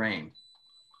next frame.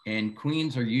 And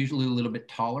queens are usually a little bit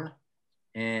taller,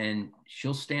 and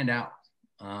she'll stand out.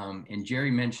 And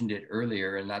Jerry mentioned it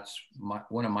earlier, and that's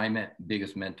one of my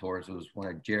biggest mentors. It was one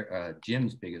of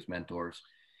Jim's biggest mentors.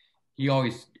 He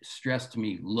always stressed to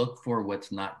me, look for what's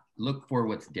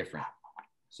different.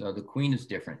 So the queen is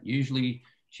different. Usually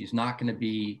she's not going to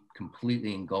be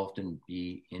completely engulfed in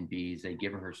bees. They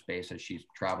give her space as she's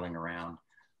traveling around.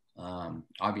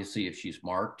 Obviously, if she's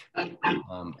marked, and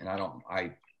I don't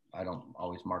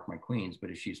always mark my queens,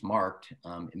 but if she's marked,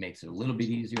 it makes it a little bit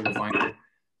easier to find her.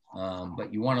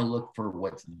 But you want to look for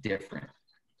what's different.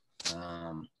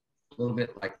 A little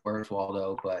bit like Where's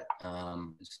Waldo, but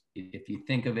if you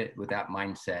think of it with that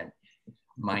mindset,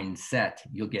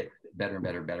 you'll get better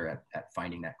and better at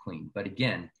finding that queen. But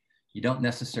again, you don't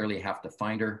necessarily have to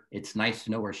find her. It's nice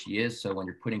to know where she is. So when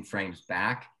you're putting frames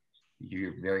back,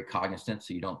 you're very cognizant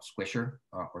so you don't squish her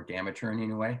or damage her in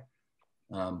any way.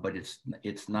 But it's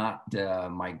not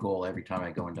my goal every time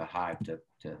I go into a hive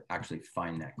to actually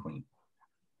find that queen.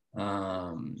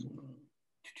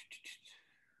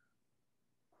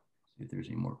 See if there's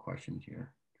any more questions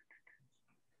here.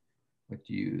 What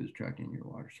do you use attracting your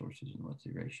water sources and what's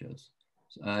the ratios?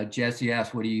 Jesse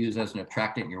asked, what do you use as an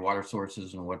attractant in your water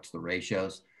sources and what's the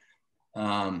ratios?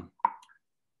 I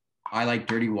like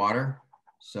dirty water,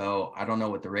 so I don't know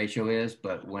what the ratio is,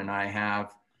 but when I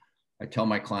tell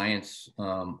my clients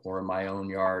or in my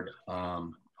own yard,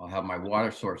 I'll have my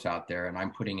water source out there and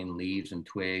I'm putting in leaves and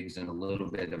twigs and a little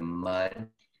bit of mud.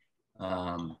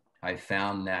 I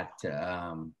found that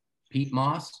peat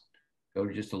moss, go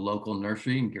to just a local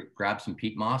nursery and grab some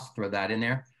peat moss, throw that in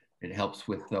there. It helps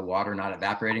with the water not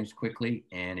evaporating as quickly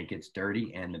and it gets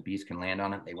dirty and the bees can land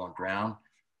on it. They won't drown.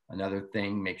 Another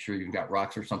thing, make sure you've got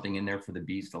rocks or something in there for the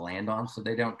bees to land on so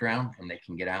they don't drown and they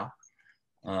can get out.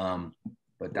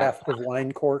 But that's of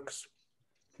wine corks.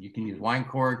 You can use wine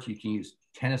corks, you can use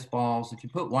tennis balls. If you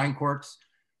put wine corks,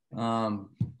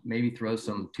 maybe throw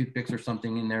some toothpicks or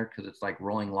something in there because it's like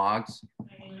rolling logs.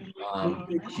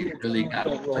 You really got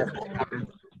covered.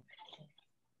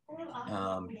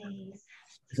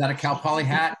 Is that a Cal Poly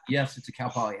hat? Yes, it's a Cal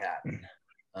Poly hat.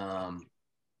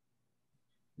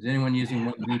 Is anyone using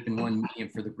one deep and one medium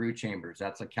for the brood chambers?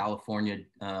 That's a California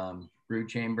brood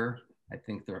chamber.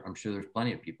 I'm sure there's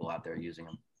plenty of people out there using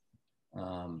them.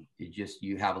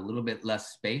 You have a little bit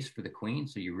less space for the queen,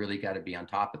 so you really got to be on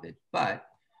top of it. But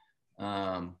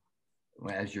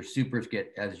as you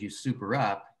super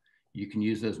up, you can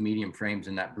use those medium frames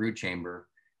in that brood chamber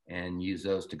and use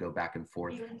those to go back and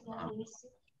forth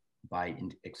by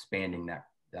expanding that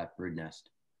brood nest.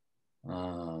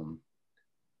 Do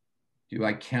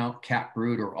I count cap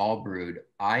brood or all brood?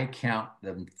 I count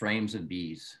the frames of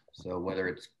bees. So whether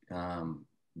it's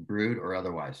brood or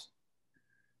otherwise.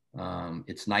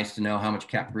 It's nice to know how much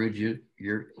cap brood you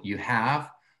have,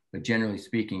 but generally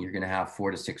speaking, you're going to have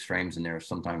 4 to 6 frames in there,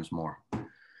 sometimes more.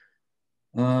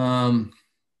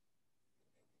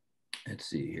 Let's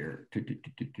see here.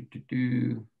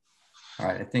 All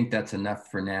right, I think that's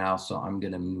enough for now, so I'm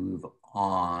going to move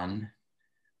on.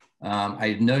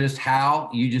 I noticed Hal,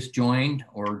 you just joined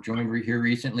here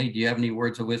recently. Do you have any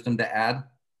words of wisdom to add?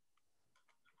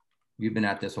 You've been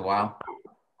at this a while.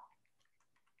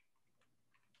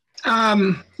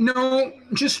 No,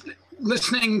 just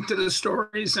listening to the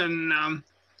stories and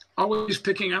always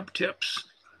picking up tips.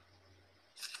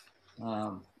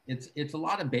 It's a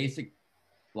lot of basic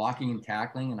blocking and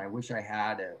tackling, and I wish I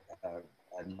had a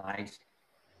nice,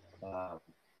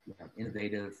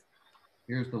 innovative,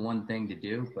 here's the one thing to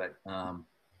do, but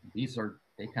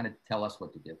they kind of tell us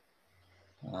what to do.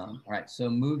 All right, so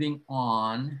moving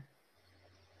on,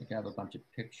 I think I have a bunch of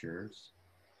pictures.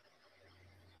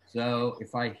 So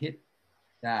if I hit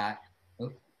that,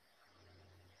 oh,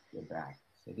 go back.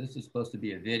 So this is supposed to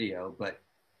be a video, but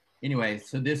anyway,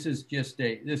 so this is just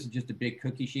a big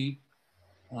cookie sheet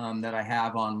that I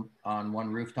have on one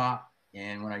rooftop.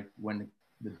 And when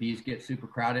the bees get super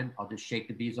crowded, I'll just shake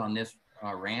the bees on this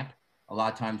ramp. A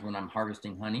lot of times when I'm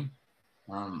harvesting honey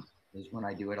is when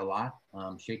I do it a lot.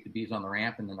 Shake the bees on the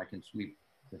ramp, and then I can sweep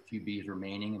the few bees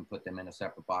remaining and put them in a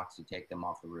separate box to take them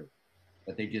off the roof.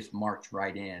 But they just march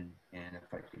right in. And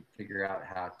if I could figure out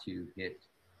how to hit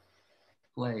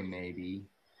play, maybe.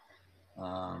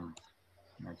 No,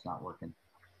 it's not working.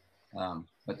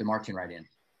 But they're marching right in.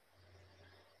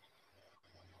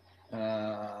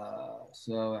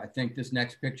 So I think this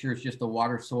next picture is just a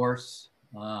water source.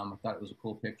 I thought it was a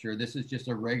cool picture. This is just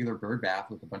a regular bird bath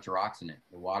with a bunch of rocks in it.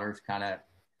 The water's kind of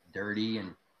dirty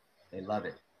and they love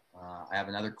it. I have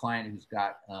another client who's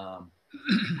got a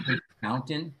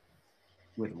fountain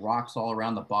with rocks all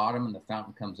around the bottom, and the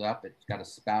fountain comes up. It's got a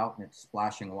spout and it's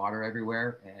splashing water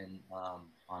everywhere. And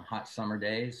on hot summer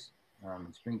days,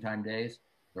 springtime days,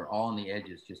 they're all on the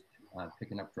edges, just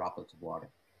picking up droplets of water.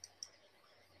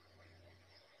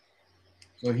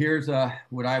 So here's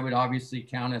what I would obviously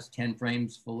count as 10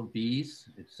 frames full of bees.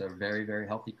 It's a very, very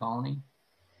healthy colony.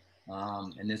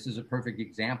 And this is a perfect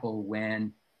example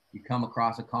when you come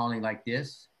across a colony like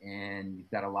this and you've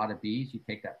got a lot of bees, you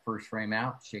take that first frame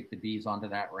out, shake the bees onto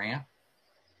that ramp.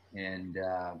 And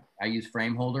I use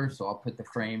frame holders, so I'll put the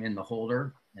frame in the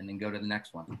holder and then go to the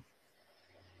next one.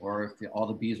 Or if all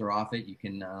the bees are off it, you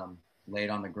can lay it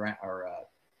on the ground or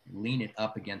lean it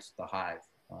up against the hive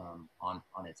on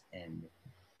its end.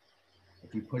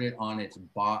 If you put it on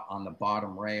on the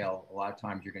bottom rail, a lot of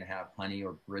times you're going to have honey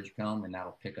or bridge comb, and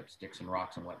that'll pick up sticks and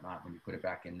rocks and whatnot. When you put it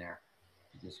back in there,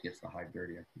 it just gets the hive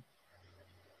dirtier.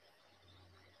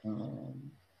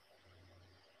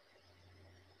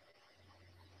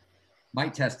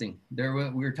 Mite testing. We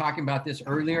were talking about this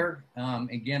earlier.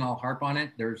 Again, I'll harp on it.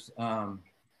 There's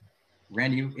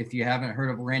Randy, if you haven't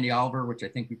heard of Randy Oliver, which I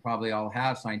think we probably all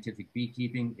have, Scientific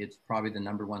Beekeeping, it's probably the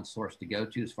 #1 source to go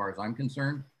to as far as I'm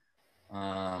concerned.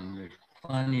 There's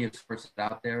plenty of sources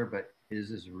out there, but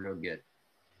his is real good.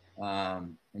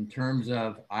 In terms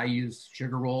of, I use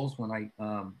sugar rolls when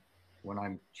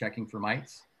I'm checking for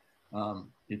mites.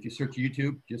 If you search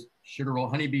YouTube, just sugar roll,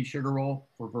 honeybee sugar roll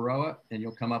for Varroa, and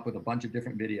you'll come up with a bunch of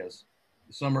different videos.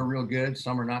 Some are real good,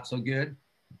 some are not so good,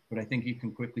 but I think you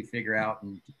can quickly figure out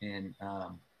and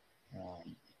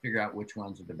figure out which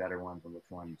ones are the better ones and which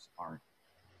ones aren't.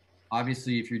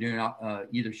 Obviously, if you're doing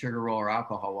either sugar roll or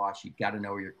alcohol wash, you've got to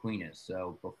know where your queen is.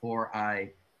 So before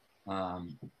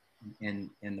and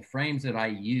the frames that I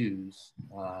use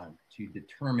to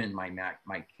determine my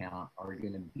mite count are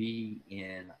going to be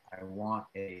I want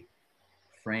a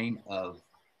frame of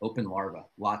open larvae,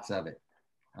 lots of it.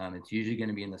 It's usually going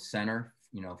to be in the center,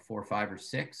 4, 5, or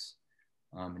 6,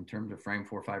 in terms of frame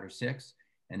 4, 5, or 6.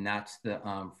 And that's the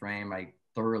frame I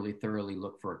thoroughly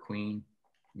look for a queen,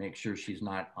 make sure she's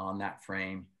not on that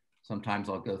frame. Sometimes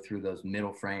I'll go through those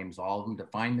middle frames, all of them, to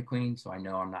find the queen, so I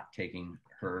know I'm not taking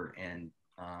her and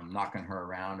knocking her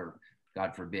around, or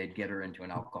God forbid, get her into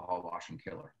an alcohol wash and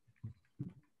kill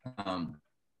her.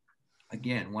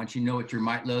 Again, once you know what your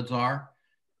mite loads are,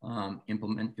 you can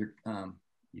implement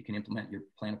your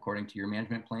plan according to your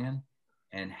management plan,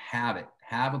 and have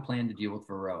a plan to deal with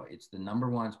Varroa. It's the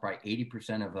 #1, it's probably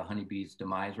 80% of the honeybee's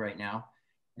demise right now.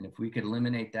 And if we could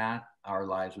eliminate that, our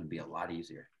lives would be a lot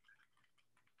easier.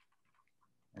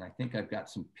 And I think I've got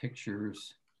some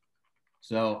pictures.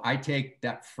 So I take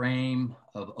that frame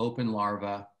of open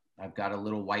larvae. I've got a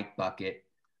little white bucket.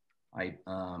 I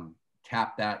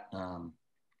tap that a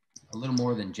little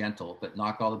more than gentle, but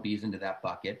knock all the bees into that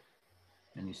bucket.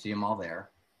 And you see them all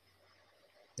there.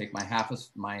 Take my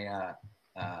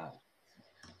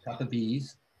cup of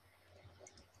bees,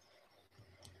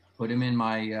 put them in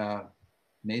my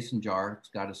mason jar. It's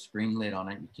got a screen lid on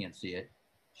it. You can't see it.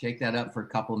 Shake that up for a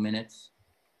couple of minutes.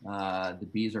 The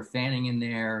bees are fanning in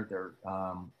there.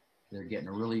 They're getting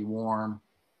really warm.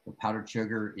 The powdered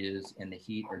sugar and the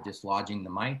heat are dislodging the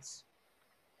mites.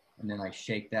 And then I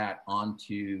shake that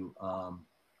onto a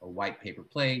white paper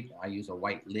plate. I use a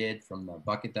white lid from the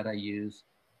bucket that I use,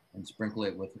 and sprinkle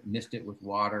it mist it with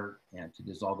water and to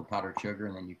dissolve the powdered sugar,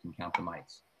 and then you can count the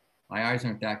mites. My eyes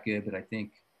aren't that good, but I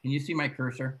think Can you see my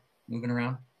cursor moving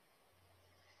around?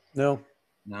 No.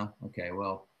 No? Okay,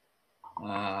 well,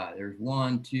 there's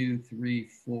 1, 2, 3,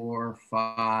 4,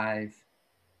 5,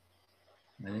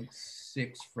 I think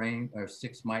 6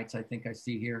 mites I think I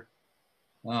see here.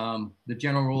 The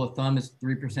general rule of thumb is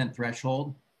 3%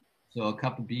 threshold. So a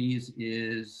cup of bees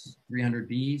is 300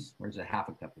 bees, or is it half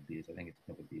a cup of bees? I think it's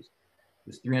a cup of bees.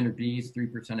 There's 300 bees,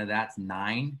 3% of that's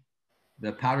 9.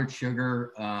 The powdered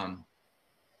sugar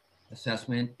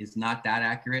assessment is not that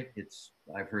accurate.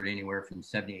 I've heard anywhere from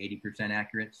 70 to 80%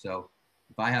 accurate. So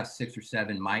if I have 6 or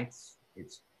 7 mites,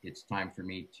 it's time for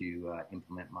me to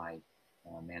implement my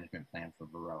management plan for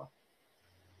Varroa.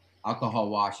 Alcohol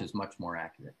wash is much more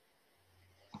accurate.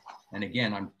 And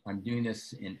again, I'm doing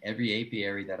this in every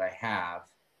apiary that I have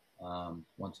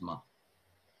once a month.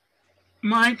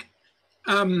 Mike,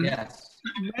 Yes.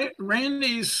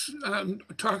 Randy's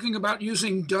talking about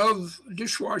using Dove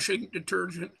dishwashing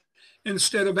detergent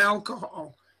instead of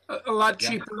alcohol. A lot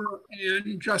cheaper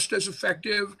and just as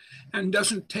effective, and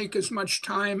doesn't take as much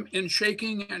time in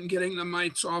shaking and getting the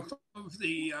mites off of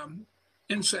the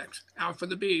insects, out for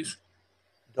the bees.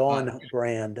 Dawn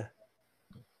brand.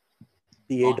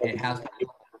 Well, it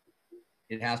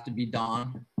has to be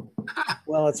Dawn.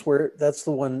 Well, that's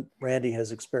the one Randy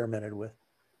has experimented with.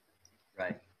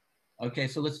 Right. Okay,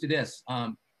 so let's do this.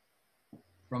 From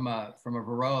a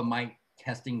Varroa mite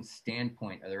testing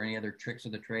standpoint, are there any other tricks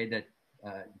of the trade that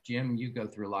Jim, you go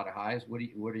through a lot of hives? What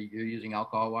are you using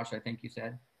alcohol wash? I think you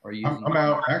said. Or you using?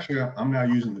 I'm now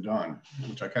using the Dawn,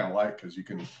 which I kind of like because you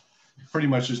can pretty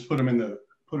much just put them in there,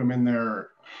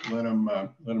 let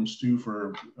them stew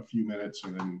for a few minutes,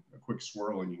 and then a quick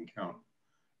swirl, and you can count.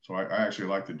 So I actually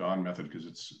like the Dawn method because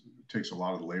it takes a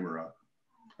lot of the labor out.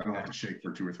 I don't have to shake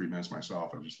for 2 or 3 minutes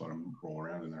myself. I just let them roll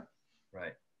around in there.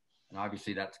 Right. And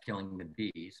obviously that's killing the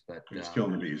bees, but it's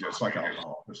killing the bees. It's like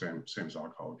alcohol, the same as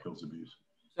alcohol. It kills the bees.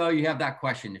 So you have that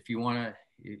question. If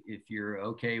you're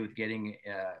okay with getting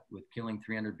killing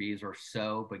 300 bees or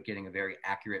so, but getting a very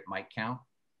accurate mite count,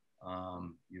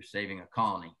 you're saving a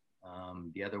colony.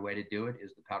 The other way to do it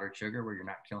is the powdered sugar, where you're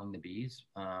not killing the bees.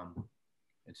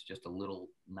 It's just a little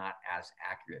not as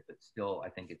accurate, but still I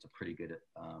think it's a pretty good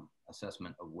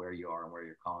assessment of where you are and where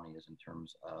your colony is in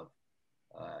terms of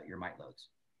your mite loads.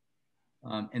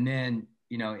 And then,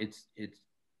 it's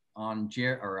on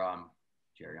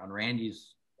on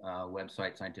Randy's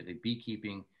website, Scientific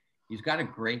Beekeeping. He's got a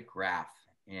great graph.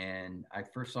 And I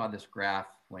first saw this graph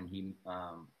when he,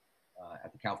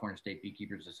 at the California State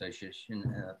Beekeepers Association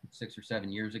 6 or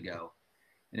 7 years ago.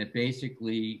 And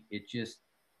it just,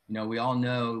 we all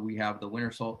know we have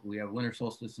winter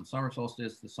solstice and summer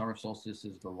solstice. The summer solstice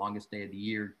is the longest day of the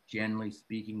year. Generally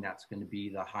speaking, that's going to be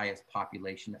the highest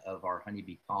population of our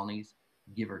honeybee colonies,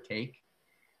 give or take.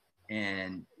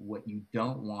 And what you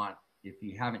don't want, if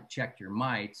you haven't checked your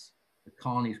mites, the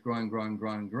colony's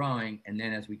growing. And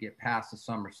then as we get past the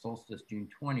summer solstice, June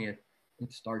 20th,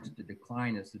 it starts to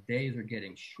decline as the days are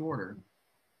getting shorter,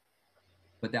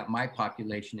 but that mite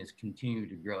population is continuing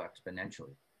to grow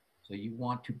exponentially. So you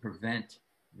want to prevent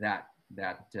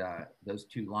those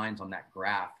 2 lines on that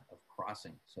graph of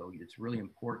crossing. So it's really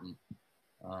important.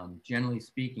 Generally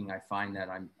speaking, I find that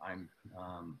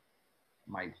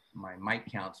my mite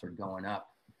counts are going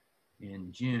up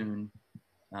in June.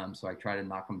 So I try to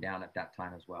knock them down at that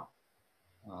time as well.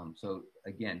 So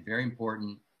again, very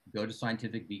important. Go to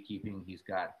Scientific Beekeeping. He's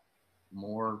got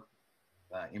more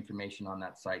information on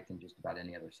that site than just about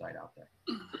any other site out there.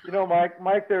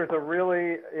 Mike, there's a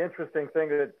really interesting thing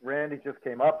that Randy just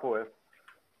came up with.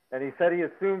 And he said he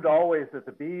assumed always that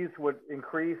the bees would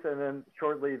increase and then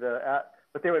shortly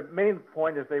but main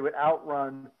point is they would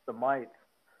outrun the mites.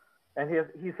 And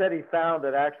he said he found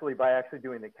that by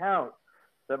doing the count,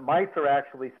 that mites are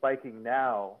actually spiking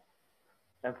now.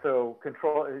 And so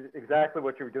exactly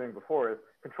what you were doing before is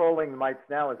controlling the mites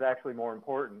now is actually more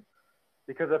important,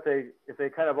 because if they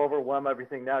kind of overwhelm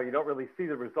everything now, you don't really see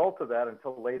the results of that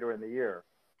until later in the year.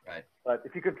 Right. But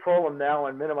if you control them now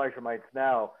and minimize your mites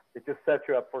now, it just sets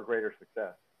you up for greater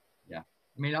success. Yeah.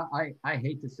 I mean, I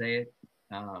hate to say it.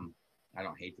 I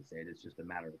don't hate to say it. It's just a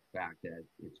matter of fact that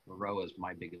Varroa is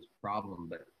my biggest problem,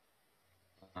 but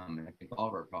and I think all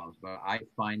of our problems, but I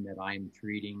find that I'm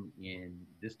treating in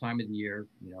this time of the year,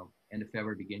 end of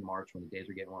February, beginning March, when the days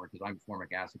are getting warmer, because I'm a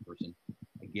formic acid person,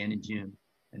 again in June.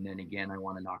 And then again, I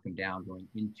want to knock them down going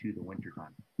into the winter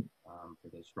time for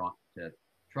those strong, to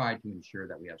try to ensure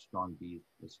that we have strong bees,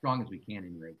 as strong as we can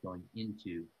anyway, going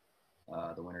into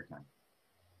the winter time.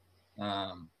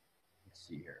 Let's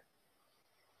see here.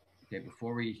 Okay,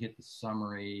 before we hit the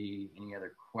summary, any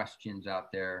other questions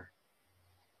out there?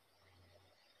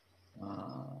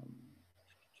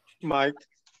 Mike,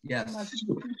 Yes.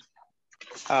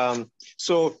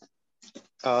 So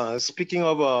speaking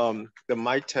of the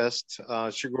mite test,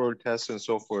 sugar roll test, and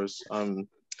so forth, and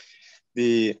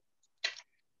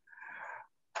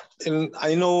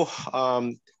I know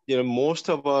most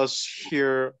of us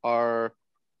here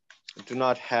do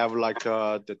not have like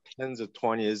the 10s or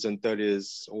 20s and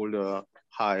 30s older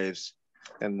hives,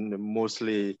 and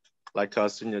mostly like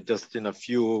us, just in a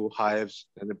few hives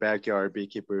in the backyard,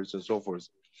 beekeepers and so forth.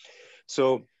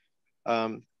 So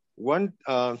going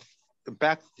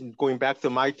back to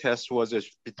my test was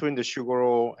between the sugar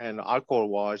roll and alcohol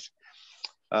wash.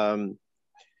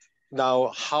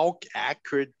 Now, how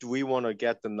accurate do we want to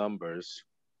get the numbers?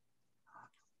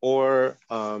 Or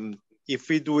if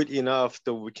we do it enough,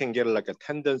 that we can get like a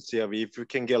tendency of it. If we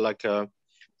can get like a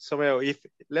somewhere, if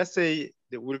let's say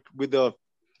with the,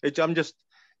 I'm just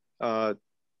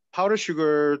powder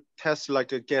sugar test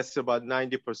like a guess about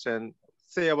 90%,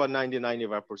 say about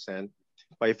 95%.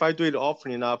 But if I do it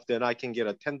often enough, then I can get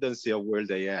a tendency of where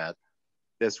they at.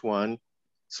 That's one.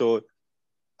 So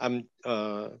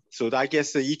so I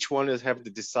guess each one is have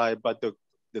to decide. But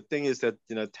the thing is that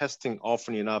testing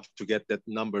often enough to get that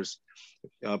numbers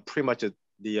pretty much at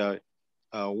the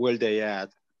where they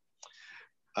at.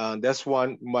 That's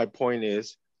one. My point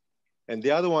is, and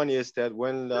the other one is that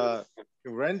when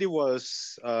Randy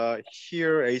was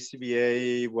here,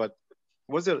 ACBA, what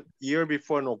was it, year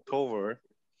before in October,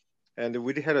 and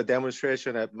we had a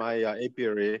demonstration at my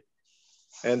apiary,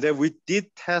 and then we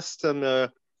did test him.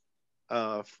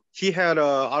 He had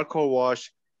a alcohol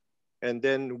wash, and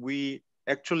then we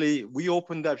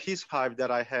opened up his hive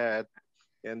that I had,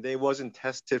 and they wasn't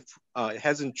tested,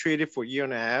 hasn't treated for a year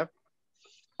and a half,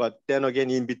 but then again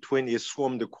in between it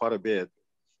swarmed quite a bit.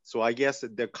 So I guess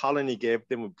the colony gave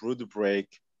them a brood break.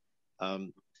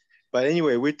 But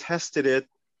anyway, we tested it,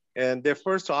 and their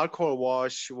first alcohol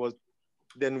wash was,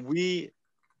 then we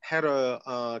had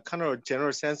a kind of a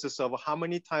general census of how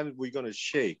many times we're gonna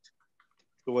shake.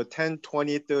 So 10,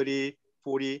 20, 30,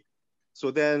 40. So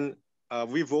then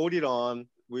we voted on,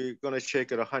 we're gonna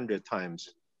shake it 100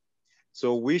 times.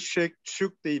 So we shook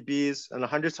the bees, and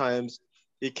 100 times,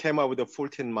 it came out with the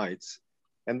 14 mites.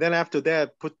 And then after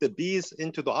that, put the bees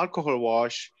into the alcohol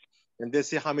wash, and then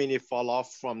see how many fall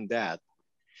off from that.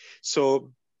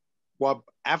 So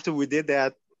after we did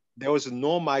that, there was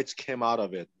no mites came out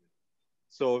of it.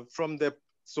 So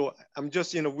I'm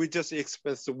just, we just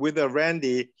expressed with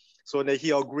Randy, so that he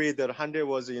agreed that 100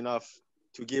 was enough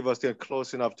to give us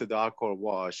close enough to the alcohol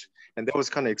wash. And that was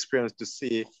kind of experience to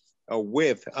see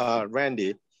with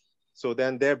Randy. So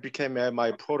then that became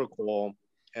my protocol.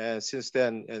 And since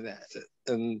then,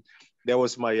 and that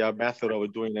was my method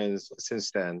of doing it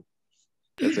since then.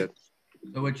 That's it.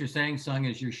 So what you're saying, Sung,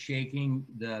 is you're shaking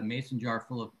the mason jar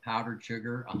full of powdered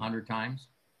sugar 100 times?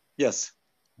 Yes.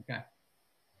 Okay.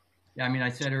 Yeah, I mean, I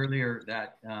said earlier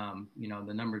that,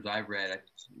 the numbers I've read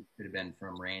could have been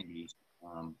from Randy.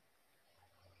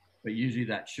 But usually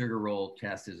that sugar roll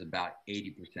test is about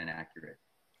 80% accurate.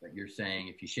 But you're saying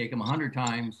if you shake them 100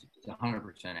 times, it's 100%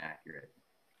 accurate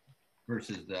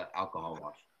versus the alcohol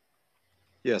wash.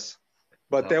 Yes,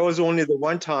 but that was only the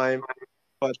one time.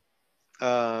 But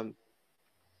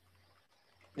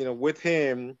with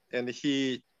him, and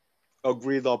he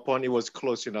agreed upon it was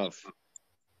close enough.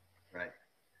 Right.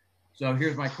 So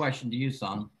here's my question to you,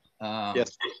 Sung.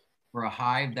 Yes. For a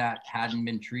hive that hadn't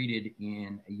been treated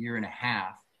in a year and a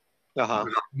half,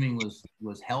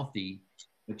 was healthy,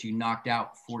 but you knocked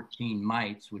out 14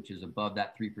 mites, which is above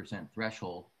that 3%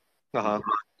 threshold.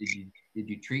 Did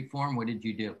you treat for them? What did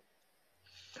you do?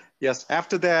 Yes,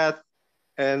 after that,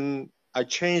 and I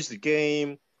changed the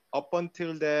game. Up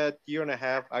until that year and a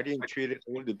half, I didn't treat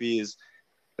all the bees.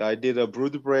 I did a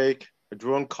brood break, a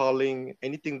drone calling,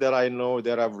 anything that I know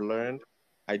that I've learned,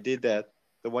 I did that.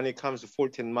 But when it comes to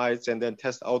 14 mites, and then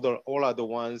test all other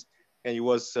ones, and it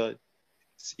was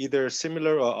either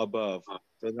similar or above.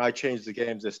 Then I changed the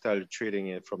games and started treating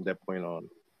it from that point on.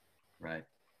 Right.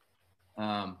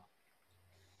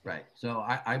 Right. So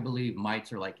I believe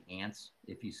mites are like ants.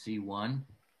 If you see one,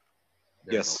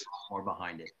 there's a lot more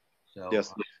behind it. So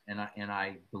yes. And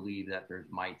I believe that there's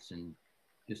mites in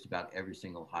just about every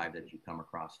single hive that you come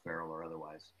across, feral or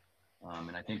otherwise.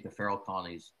 And I think the feral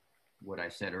colonies, what I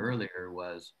said earlier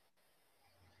was,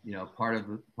 part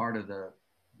of the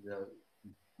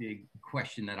big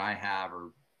question that I have,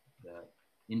 or the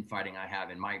infighting I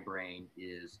have in my brain,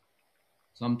 is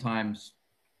sometimes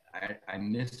I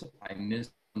miss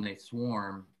when they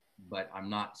swarm, but I'm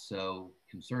not so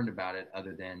concerned about it,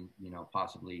 other than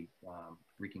possibly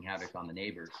wreaking havoc on the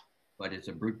neighbors. But it's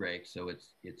a brood break, so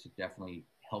it's definitely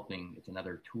helping. It's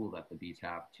another tool that the bees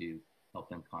have to help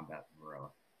them combat the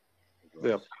varroa.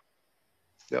 Yep.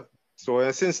 Yep.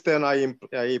 So since then, I in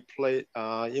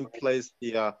place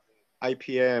the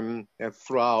IPM and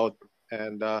throughout,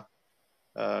 and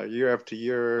year after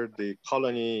year, the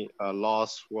colony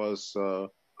loss was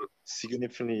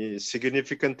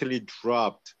significantly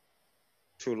dropped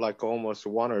to like almost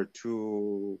 1 or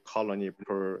 2 colony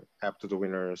per after the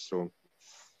winter. So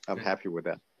I'm happy with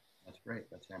that. That's great.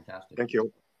 That's fantastic. Thank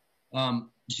you.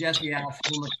 Jesse asked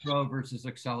Formic Pro versus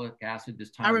oxalic acid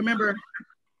this time. I remember.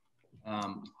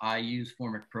 I use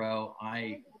Formic Pro.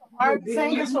 Same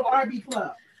as for RB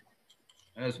Club.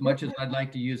 As much as I'd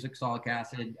like to use oxalic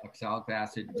acid. Can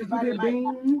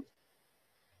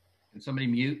somebody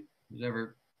mute? Who's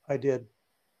ever? I did.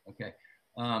 Okay.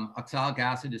 Oxalic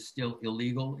acid is still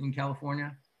illegal in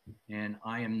California, and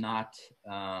I am not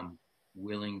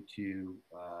willing to,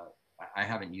 I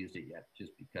haven't used it yet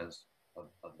just because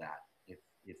of that.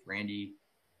 If Randy,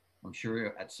 I'm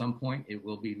sure at some point it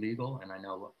will be legal, and I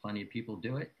know plenty of people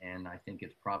do it, and I think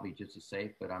it's probably just as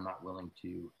safe, but I'm not willing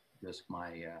to risk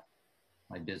my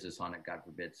my business on it. God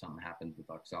forbid something happens with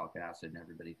oxalic acid and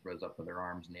everybody throws up with their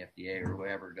arms in the FDA or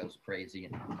whoever goes crazy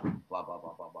and blah, blah,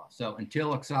 blah, blah, blah. So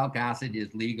until oxalic acid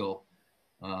is legal,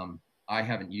 I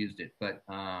haven't used it, but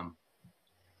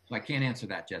so I can't answer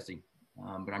that, Jesse.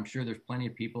 But I'm sure there's plenty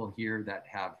of people here that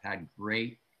have had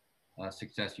great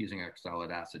success using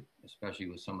oxalic acid, especially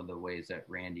with some of the ways that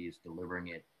Randy is delivering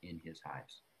it in his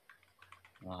hives.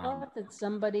 I thought that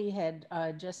somebody had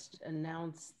just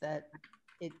announced that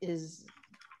it is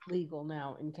legal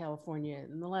now in California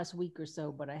in the last week or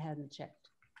so, but I hadn't checked.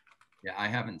 Yeah, I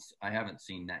haven't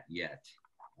seen that yet.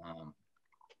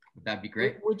 Would that be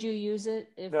great? Would you use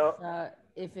it if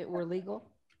it were legal?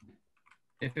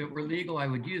 If it were legal, I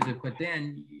would use it. But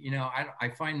then, you know, I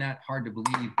find that hard to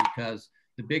believe because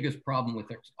the biggest problem with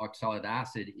oxalic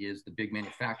acid is the big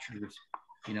manufacturers.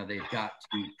 You know, they've got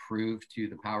to prove to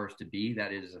the powers to be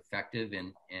that it is effective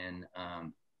in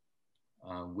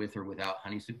with or without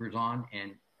honey supers on.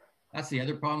 And that's the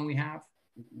other problem we have.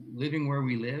 Living where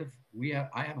we live,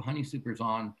 I have honey supers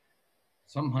on.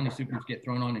 Some honey supers get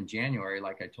thrown on in January,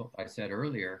 like I said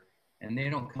earlier, and they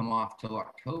don't come off till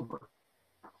October.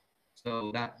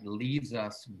 So that leaves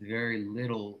us very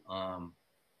little,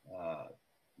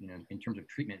 you know, in terms of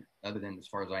treatment, other than, as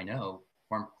far as I know,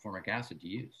 formic acid to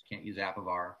use. Can't use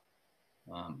Apivar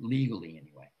legally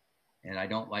anyway. And I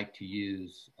don't like to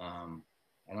use,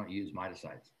 I don't use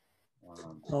miticides.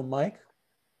 Mike?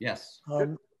 Yes.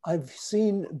 I've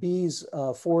seen bees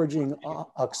foraging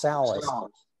oxalis.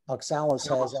 Oxalis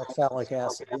has oxalic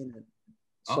acid in it.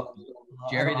 So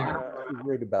Jerry, I'm not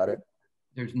worried about it.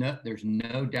 There's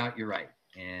no doubt you're right.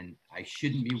 And I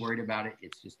shouldn't be worried about it.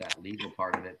 It's just that legal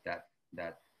part of it that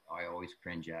I always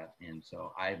cringe at. And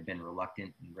so I've been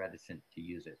reluctant and reticent to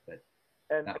use it. But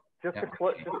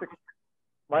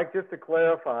Mike, just to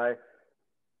clarify,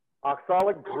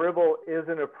 oxalic dribble is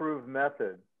an approved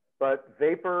method, but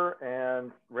vapor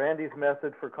and Randy's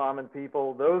method for common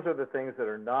people, those are the things that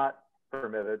are not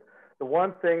permitted. The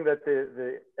one thing that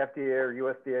the FDA or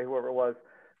USDA, whoever it was,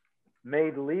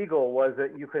 made legal was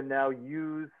that you can now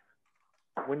use,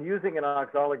 when using an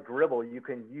oxalic dribble, you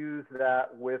can use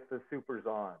that with the supers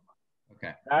on.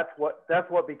 Okay. That's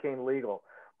what became legal.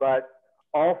 But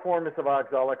all forms of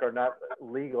oxalic are not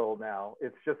legal now.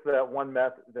 It's just that one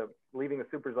method, leaving the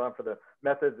supers on for the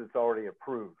methods that's already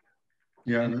approved.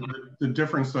 Yeah, the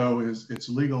difference though is it's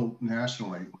legal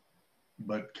nationally,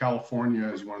 but California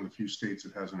is one of the few states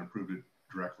that hasn't approved it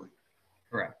directly.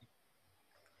 Correct.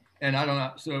 And I don't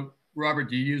know. So Robert,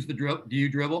 do you use the dribble? Do you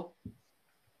dribble?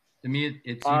 To me,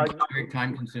 it seems very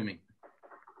time consuming.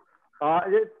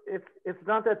 It's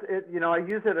not that, you know, I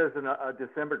use it as a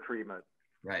December treatment.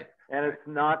 Right. And it's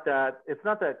not that,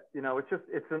 you know, it's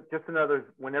just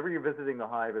another, whenever you're visiting the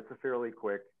hive, it's a fairly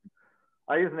quick.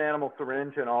 I use an animal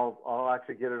syringe and I'll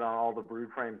actually get it on all the brood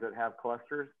frames that have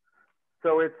clusters.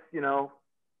 So it's, you know,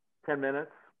 10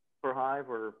 minutes per hive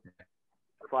or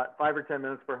 5 or 10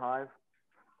 minutes per hive.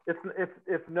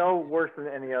 It's no worse than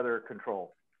any other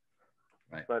control.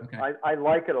 Right. But okay. I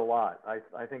like it a lot.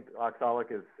 I think oxalic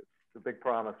is a big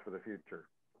promise for the future.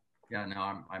 Yeah, no,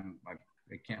 I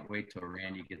can't wait till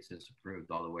Randy gets this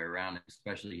approved all the way around,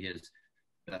 especially his,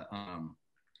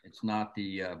 it's not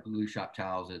the blue shop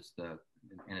towels,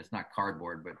 and it's not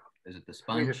cardboard, but is it the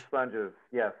sponge? Swedish sponges,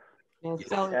 yes. Yeah,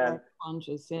 cellular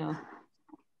sponges, yeah.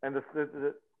 And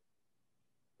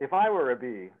if I were a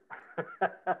bee,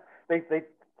 they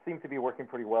seem to be working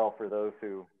pretty well for those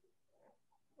who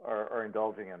are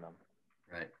indulging in them.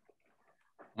 Right.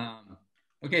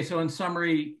 Okay, so in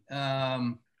summary,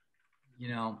 you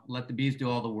know, let the bees do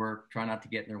all the work, try not to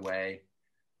get in their way.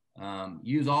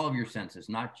 Use all of your senses,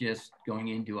 not just going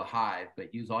into a hive,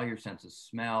 but use all your senses,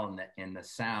 smell and the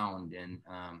sound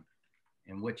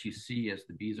and what you see as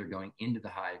the bees are going into the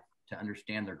hive to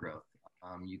understand their growth.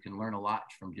 You can learn a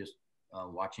lot from just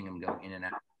watching them go in and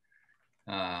out.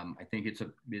 I think it's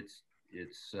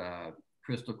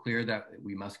crystal clear that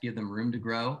we must give them room to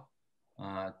grow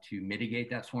to mitigate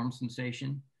that swarm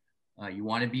sensation. You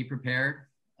want to be prepared.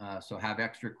 So have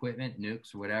extra equipment,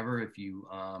 nukes, whatever. If you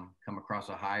come across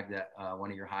a hive that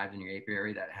one of your hives in your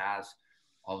apiary that has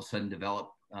all of a sudden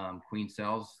developed queen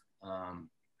cells,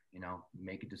 you know,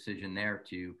 make a decision there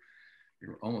to,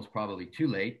 you're almost probably too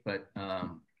late, but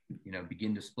you know,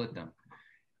 begin to split them.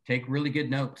 Take really good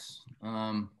notes.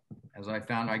 As I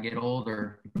found, I get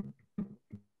older,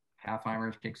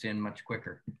 Alzheimer's kicks in much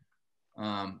quicker.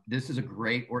 This is a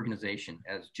great organization.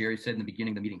 As Jerry said in the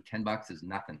beginning of the meeting, $10 is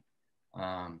nothing.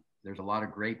 There's a lot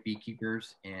of great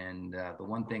beekeepers, and the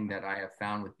one thing that I have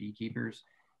found with beekeepers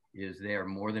is they are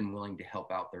more than willing to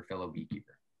help out their fellow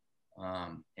beekeeper.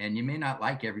 And you may not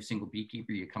like every single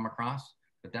beekeeper you come across,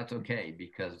 but that's okay,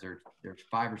 because there's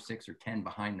 5 or 6 or 10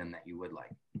 behind them that you would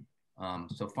like.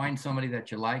 So find somebody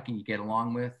that you like and you get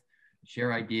along with,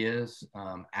 share ideas,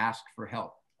 ask for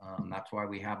help. That's why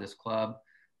we have this club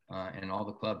and all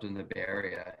the clubs in the Bay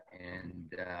Area.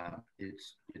 And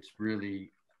it's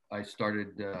really, I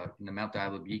started in the Mount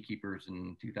Diablo Beekeepers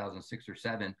in 2006 or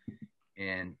 7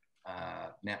 and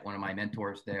met one of my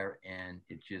mentors there. And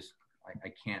it just,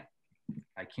 I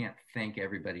can't thank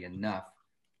everybody enough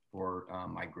for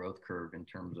my growth curve in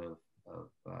terms of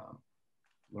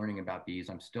learning about bees.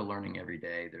 I'm still learning every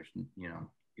day. There's, you know,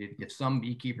 if some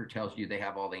beekeeper tells you they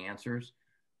have all the answers,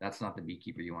 that's not the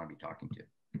beekeeper you want to be talking to.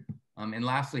 And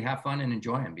lastly, have fun and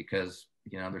enjoy them, because,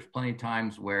 you know, there's plenty of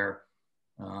times where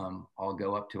I'll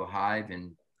go up to a hive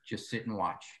and just sit and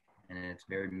watch, and it's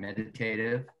very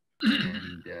meditative,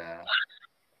 and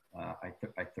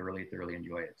I thoroughly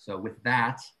enjoy it. So with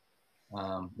that,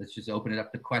 let's just open it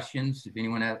up to questions. If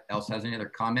anyone else has any other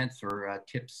comments or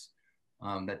tips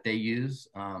that they use,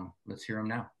 let's hear them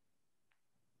now.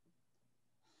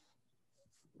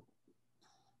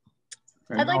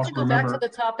 I'd like to go back to the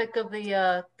topic of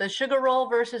the sugar roll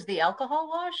versus the alcohol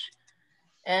wash.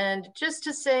 And just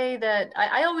to say that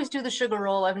I always do the sugar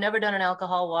roll. I've never done an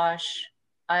alcohol wash.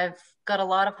 I've got a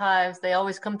lot of hives. They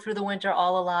always come through the winter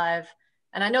all alive.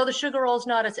 And I know the sugar roll is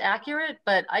not as accurate,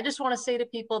 but I just want to say to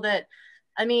people that,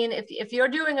 I mean, if you're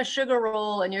doing a sugar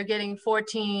roll and you're getting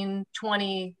 14,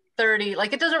 20, 30,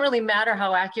 like, it doesn't really matter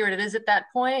how accurate it is at that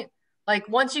point. Like,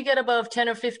 once you get above 10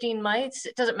 or 15 mites,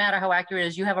 it doesn't matter how accurate it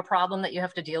is. You have a problem that you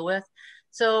have to deal with.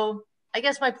 So I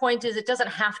guess my point is, it doesn't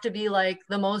have to be like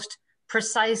the most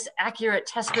precise, accurate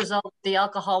test result of the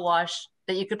alcohol wash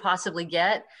that you could possibly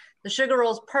get. The sugar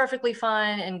roll is perfectly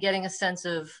fine in getting a sense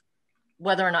of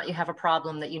whether or not you have a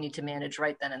problem that you need to manage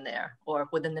right then and there, or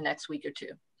within the next week or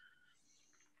two.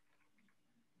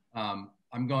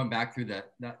 I'm going back through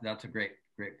that. That's a great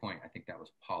point. I think that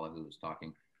was Paula who was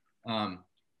talking.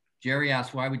 Jerry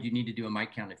asked, why would you need to do a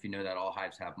mite count if you know that all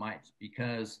hives have mites?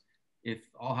 Because if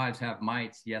all hives have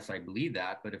mites, yes, I believe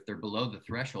that. But if they're below the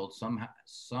threshold,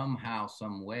 somehow,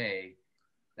 some way,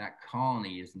 that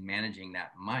colony is managing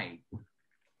that mite.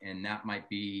 And that might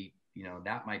be, you know,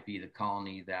 that might be the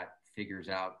colony that figures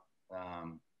out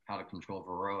how to control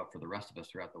Varroa for the rest of us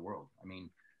throughout the world. I mean,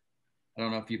 I don't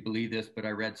know if you believe this, but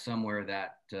I read somewhere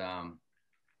that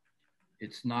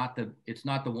it's not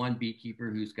the one beekeeper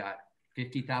who's got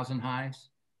 50,000 hives.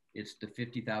 It's the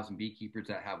 50,000 beekeepers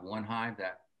that have one hive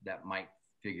that might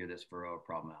figure this Varroa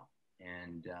problem out.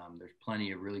 And there's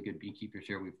plenty of really good beekeepers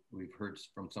here. We've heard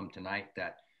from some tonight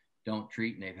that don't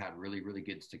treat, and they've had really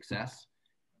good success.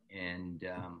 And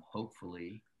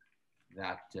hopefully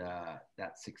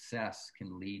that success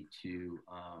can lead to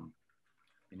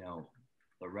you know,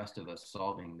 the rest of us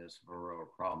solving this Varroa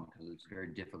problem, because it's very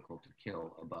difficult to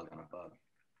kill a bug on a bug.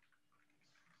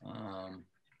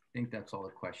 I think that's all the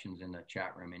questions in the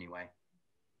chat room anyway.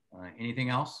 Anything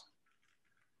else?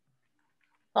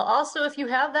 Well, also, if you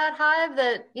have that hive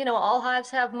that, you know, all hives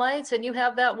have mites, and you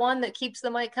have that one that keeps the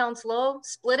mite counts low,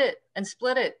 split it and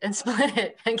split it and split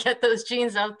it and get those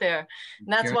genes out there.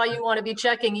 And that's why you want to be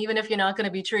checking, even if you're not going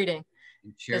to be treating,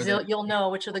 because you'll know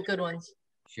which are the good ones.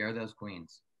 Share those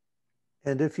queens.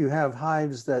 And if you have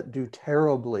hives that do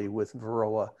terribly with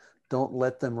Varroa, don't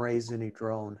let them raise any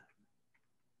drone.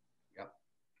 Yep.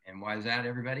 And why is that,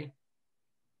 everybody?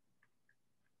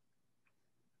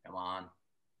 Come on.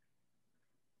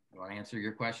 You want to answer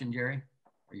your question, Jerry,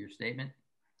 or your statement?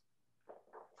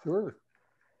 Sure.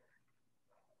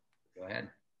 Go ahead.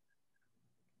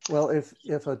 Well,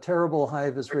 if a terrible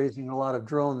hive is raising a lot of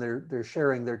drone, they're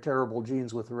sharing their terrible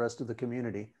genes with the rest of the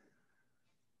community.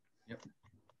 Yep.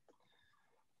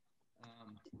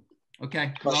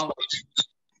 Okay, well,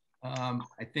 I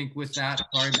think with that,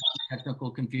 sorry about the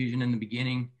technical confusion in the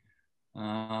beginning.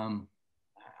 I'm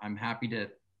happy to,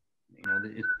 you know,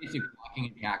 it's basic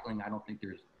blocking and tackling. I don't think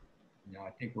there's, you know,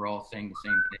 I think we're all saying the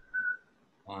same thing.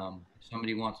 If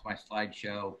somebody wants my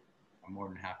slideshow, I'm more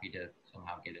than happy to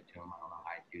somehow get it to them. I don't know how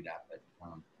I do that, but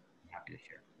I'm happy to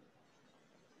share.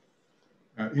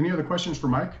 Any other questions for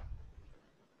Mike?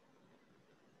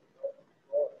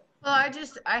 Well,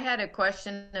 I had a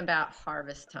question about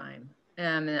harvest time.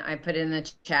 And I put it in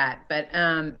the chat, but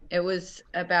it was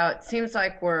about, seems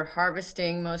like we're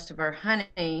harvesting most of our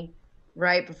honey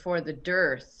right before the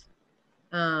dearth.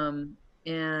 How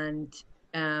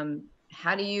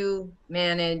do you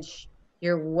manage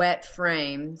your wet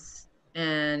frames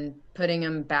and putting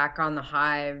them back on the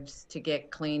hives to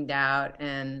get cleaned out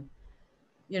and,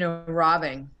 you know,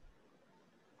 robbing?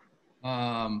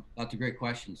 That's a great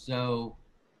question. So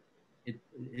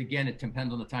again, it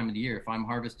depends on the time of the year. If I'm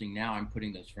harvesting now, I'm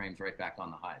putting those frames right back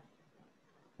on the hive.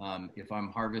 If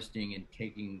I'm harvesting and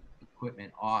taking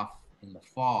equipment off in the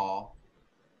fall,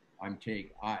 I'm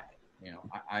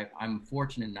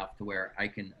fortunate enough to where I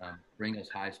can bring those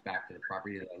hives back to the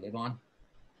property that I live on.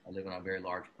 I live on a very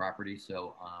large property,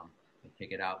 so I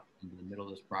take it out into the middle of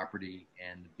this property,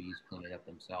 and the bees clean it up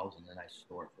themselves, and then I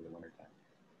store it for the wintertime.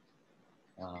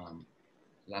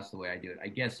 So that's the way I do it. I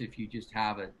guess if you just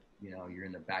have it, you know, you're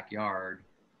in the backyard,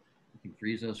 you can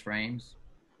freeze those frames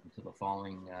until the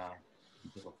following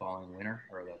winter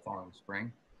or the following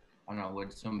spring. I don't know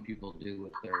what some people do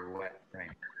with their wet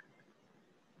frame.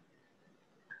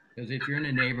 Because if you're in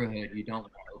a neighborhood, you don't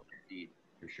want to open feed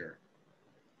for sure,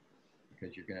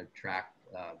 because you're going to attract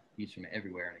bees from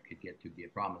everywhere, and it could get to be a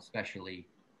problem, especially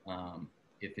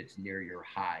if it's near your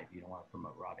hive. You don't want to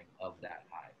promote robbing of that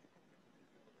hive.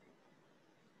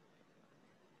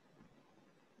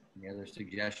 Any other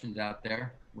suggestions out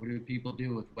there? What do people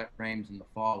do with wet frames in the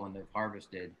fall when they've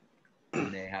harvested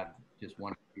and they have just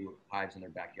one or two hives in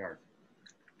their backyard?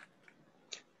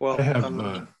 Well,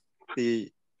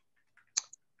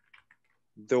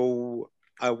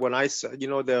 when I saw, you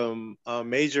know, the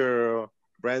Major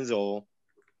Brenzel,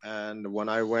 and when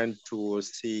I went to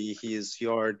see his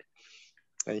yard,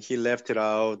 and he left it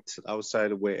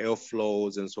outside where air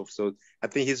flows and so forth. So I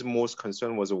think his most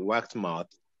concern was a wax moth.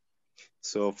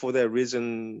 So for that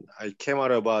reason, I came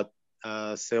out about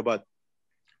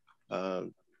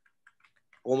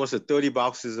almost 30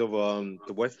 boxes of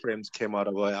the wet frames came out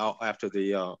of after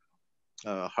the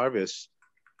harvest.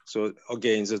 So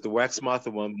again, the wax moth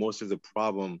was most of the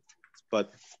problem,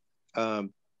 but I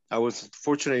was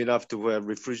fortunate enough to have a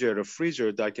refrigerator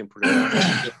freezer that I can put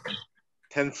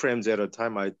 10 frames at a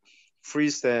time. I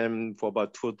freeze them for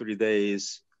about 2 or 3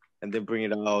 days and then bring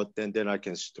it out, and then I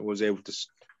was able to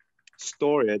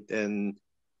store it, and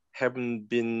haven't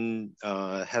been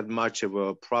had much of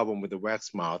a problem with the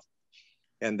wax moth.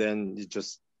 And then it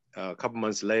just a couple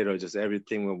months later, just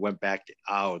everything went back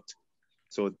out.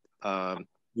 So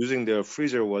using the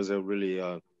freezer was a really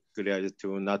good idea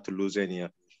to not to lose any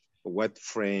wet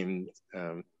frame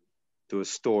to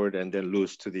store it and then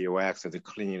lose to the wax and to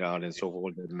clean it out and so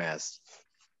forth, the mess.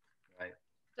 Right.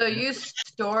 So you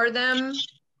store them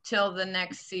till the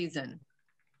next season?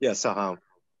 Yes,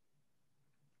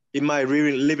 in my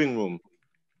living room.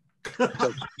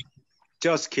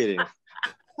 Just kidding.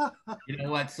 You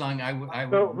know what, Sung? I would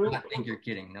not think you're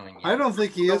kidding, knowing you. I don't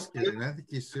think he is kidding. I think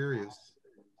he's serious.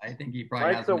 I think he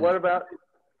probably has. So what about?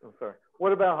 I'm sorry.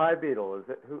 What about hive beetle? Is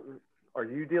it are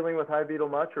you dealing with hive beetle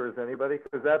much, or is anybody?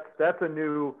 Because that's a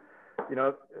new, you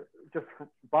know, just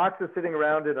boxes sitting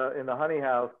around in the honey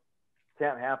house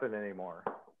can't happen anymore.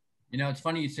 You know, it's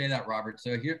funny you say that, Robert.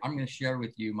 So here, I'm going to share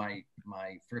with you my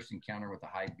first encounter with a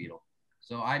hive beetle.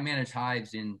 So I manage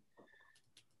hives in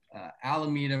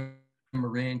Alameda,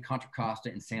 Marin, Contra Costa,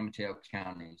 and San Mateo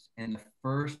counties. And the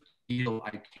first beetle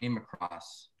I came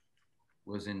across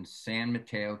was in San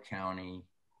Mateo County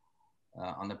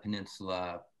on the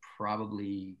peninsula,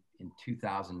 probably in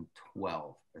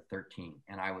 2012 or 13.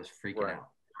 And I was freaking out.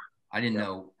 I didn't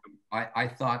know. I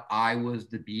thought I was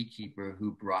the beekeeper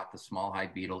who brought the small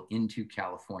hive beetle into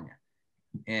California.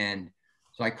 And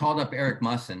so I called up Eric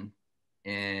Musson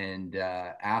and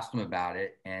asked him about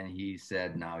it. And he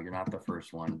said, no, you're not the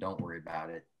first one. Don't worry about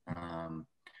it.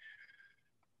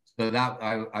 So that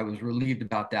I was relieved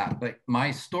about that. But my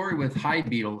story with hive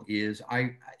beetle is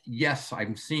yes,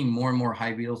 I'm seeing more and more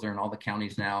hive beetles. They're in all the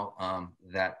counties now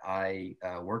that I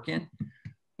work in.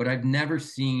 but I've never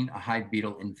seen a hive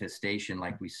beetle infestation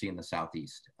like we see in the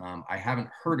Southeast. I haven't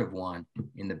heard of one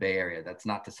in the Bay Area. That's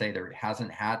not to say there hasn't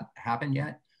happened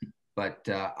yet, but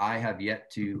I have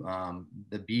yet to.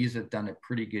 The bees have done a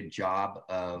pretty good job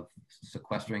of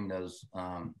sequestering those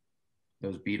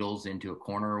beetles into a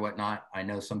corner or whatnot. I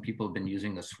know some people have been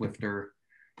using the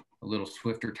little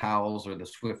Swifter towels or the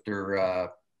Swifter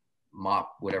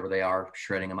mop, whatever they are,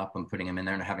 shredding them up and putting them in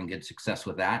there and having good success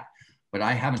with that. But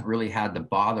I haven't really had to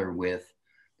bother with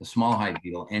the small hive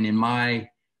beetle. And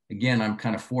again, I'm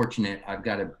kind of fortunate. I've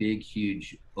got a big,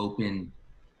 huge, open,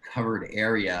 covered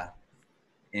area,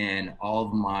 and all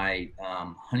of my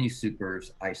honey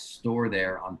supers I store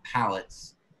there on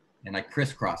pallets, and I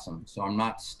crisscross them. So I'm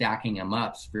not stacking them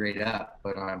up straight up,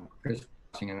 but I'm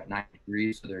crisscrossing them at 90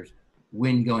 degrees. So there's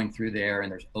wind going through there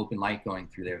and there's open light going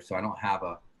through there. So I don't have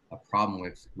a problem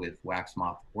with wax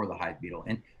moth or the hive beetle.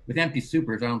 And with empty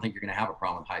supers, I don't think you're going to have a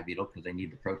problem with hive beetle because they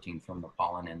need the protein from the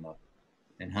pollen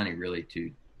and honey really to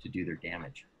do their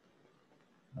damage.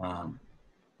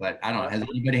 But I don't know, has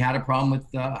anybody had a problem with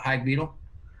hive beetle?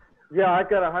 Yeah, I've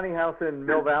got a honey house in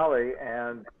Mill Valley,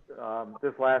 and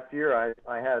this last year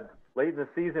I had, late in the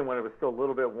season when it was still a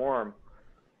little bit warm,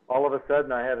 all of a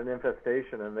sudden I had an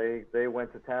infestation, and they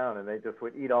went to town, and they just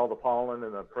would eat all the pollen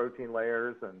and the protein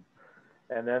layers, and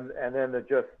then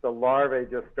the larvae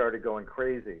just started going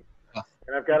crazy.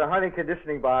 And I've got a honey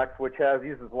conditioning box which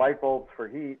uses light bulbs for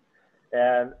heat,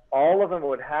 and all of them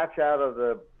would hatch out of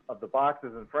the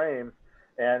boxes and frames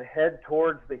and head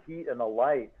towards the heat and the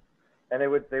light. And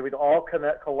they would all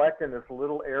collect in this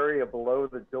little area below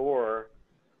the door.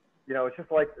 You know, it's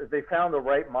just like they found the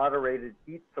right moderated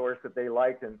heat source that they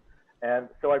liked, and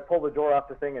so I pulled the door off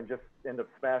the thing and just end up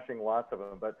smashing lots of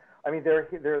them. But I mean,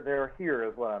 they're here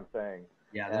is what I'm saying.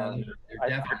 Yeah, they're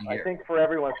definitely here. I think for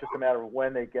everyone, it's just a matter of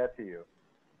when they get to you.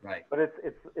 Right. But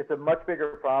it's a much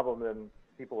bigger problem than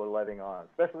people are letting on,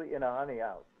 especially in a honey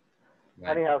house. Right.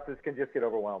 Honey houses can just get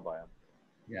overwhelmed by them.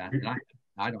 Yeah, and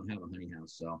I don't have a honey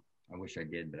house, so I wish I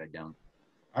did, but I don't.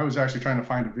 I was actually trying to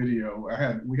find a video.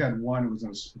 We had one. It was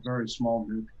in a very small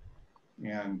nuke,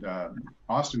 and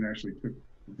Austin actually took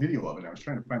a video of it. I was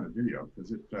trying to find the video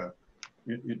because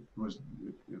it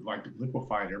like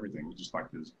liquefied everything. It was just like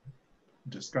this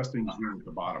disgusting view at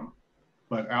the bottom.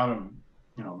 But out of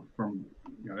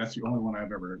that's the only one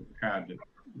I've ever had.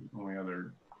 Only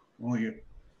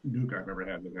nuke I've ever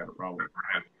had that had a problem.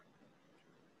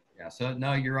 Yeah. So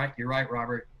no, you're right. You're right,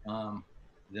 Robert.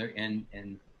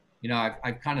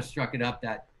 I've kind of struck it up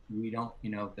that we don't,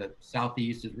 the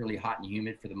Southeast is really hot and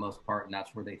humid for the most part, and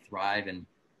that's where they thrive. And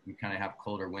we kind of have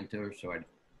colder winters. So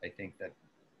I think that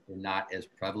they're not as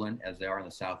prevalent as they are in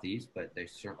the Southeast, but they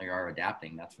certainly are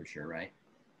adapting. That's for sure. Right.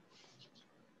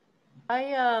 I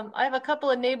have a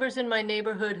couple of neighbors in my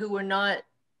neighborhood who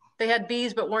they had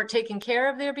bees, but weren't taking care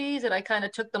of their bees. And I kind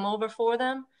of took them over for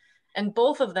them. And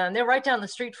both of them, they're right down the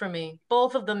street from me.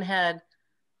 Both of them had,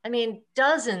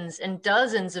 dozens and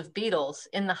dozens of beetles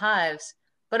in the hives,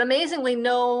 but amazingly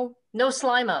no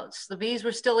slime outs. The bees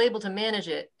were still able to manage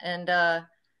it. And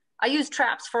I used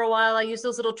traps for a while. I used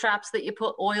those little traps that you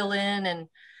put oil in, and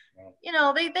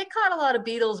they caught a lot of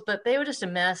beetles, but they were just a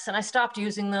mess. And I stopped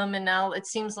using them. And now it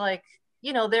seems like,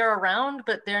 they're around,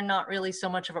 but they're not really so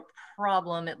much of a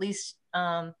problem, at least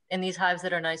in these hives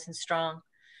that are nice and strong.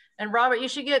 And Robert, you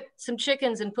should get some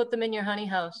chickens and put them in your honey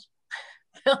house.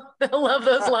 They'll love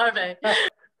those larvae.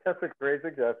 That's a great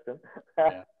suggestion.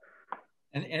 Yeah.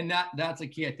 And that's a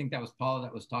key. I think that was Paula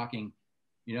that was talking.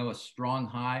 A strong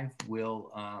hive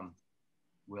will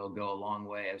go a long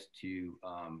way as to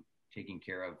taking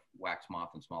care of wax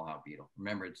moth and small hive beetle.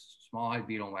 Remember, it's small hive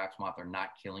beetle and wax moth are not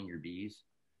killing your bees.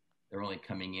 They're only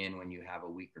coming in when you have a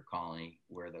weaker colony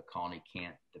where the colony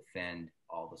can't defend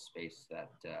all the space that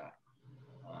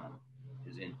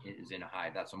is in a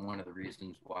hive. That's one of the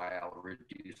reasons why I'll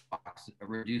reduce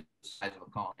the size of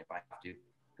a colony if I have to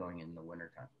going in the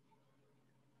wintertime.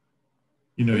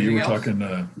 You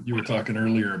were talking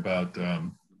earlier about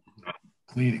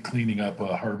cleaning up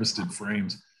harvested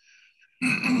frames.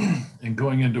 And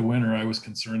going into winter, I was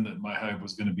concerned that my hive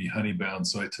was going to be honey bound,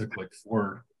 so I took like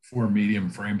four medium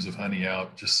frames of honey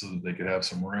out just so that they could have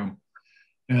some room.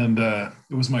 And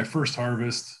it was my first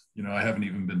harvest. I haven't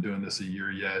even been doing this a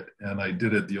year yet, and I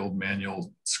did it the old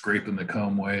manual scraping the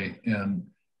comb way, and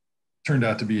turned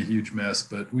out to be a huge mess,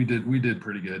 but we did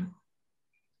pretty good.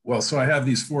 Well, so I have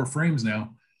these 4 frames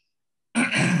now,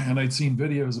 and I'd seen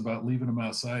videos about leaving them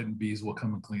outside and bees will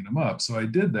come and clean them up. So I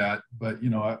did that, but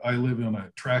I live in a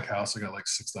track house. I got like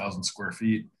 6,000 square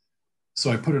feet.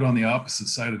 So I put it on the opposite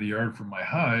side of the yard from my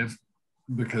hive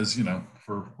because,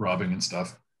 for robbing and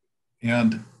stuff.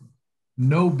 And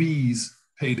no bees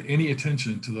paid any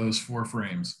attention to those 4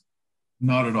 frames.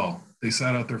 Not at all. They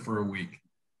sat out there for a week.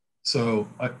 So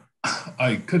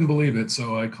I couldn't believe it.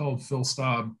 So I called Phil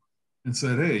Staub and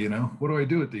said, hey, you know, what do I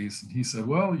do with these? And he said,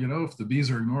 well, you know, if the bees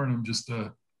are ignoring them, just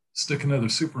stick another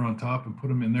super on top and put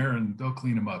them in there and they'll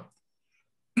clean them up.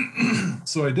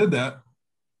 So I did that.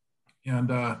 And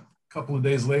a couple of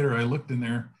days later, I looked in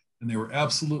there and they were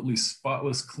absolutely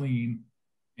spotless clean.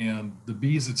 And the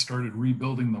bees had started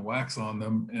rebuilding the wax on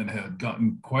them and had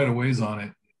gotten quite a ways on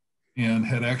it and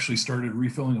had actually started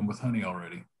refilling them with honey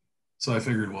already. So I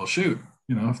figured, well, shoot,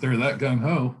 you know, if they're that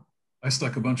gung-ho, I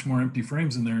stuck a bunch more empty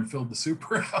frames in there and filled the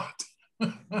super out.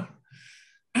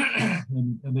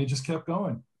 and they just kept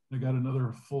going. I got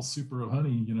another full super of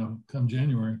honey, you know, come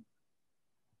January.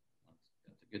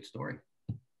 That's a good story.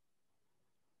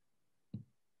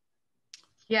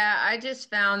 Yeah, I just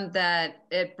found that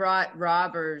it brought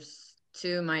robbers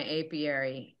to my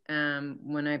apiary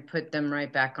when I put them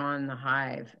right back on the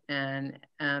hive. And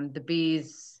the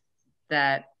bees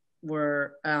that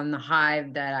were on the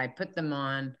hive that I put them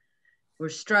on were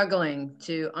struggling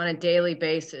to, on a daily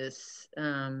basis,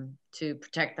 to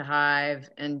protect the hive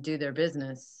and do their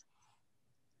business.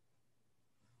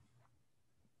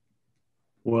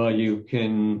 Well, you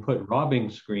can put robbing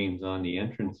screens on the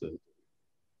entrances.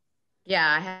 Yeah,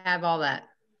 I have all that.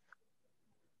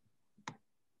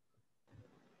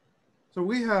 So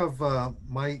we have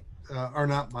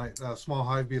small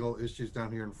hive beetle issues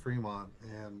down here in Fremont,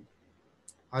 and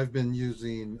I've been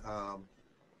using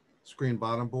screen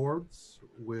bottom boards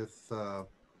with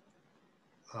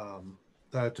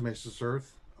diatomaceous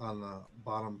earth on the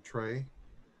bottom tray,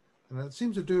 and it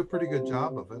seems to do a pretty good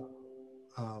job of it.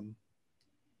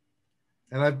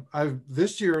 And I've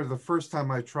this year, the first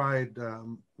time I tried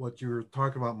what you were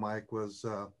talking about, Mike, was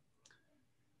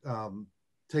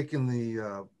taking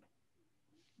the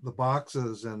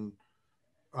boxes and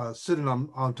sitting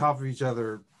on top of each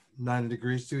other 90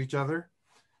 degrees to each other,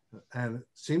 and it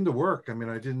seemed to work. I mean,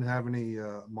 I didn't have any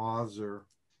moths or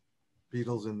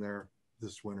beetles in there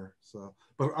this winter. So,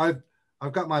 but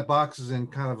I've got my boxes in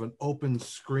kind of an open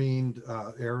screened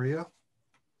area.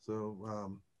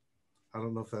 So I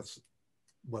don't know if that's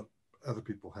what other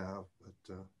people have,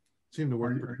 but seemed to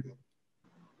work pretty good.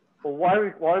 Well,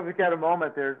 while we've got a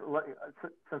moment,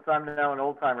 since I'm now an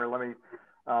old timer, let me.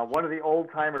 One of the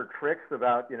old timer tricks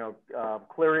about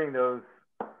clearing those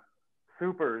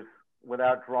supers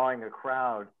without drawing a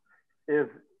crowd is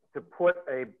to put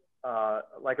a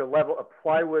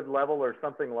plywood level or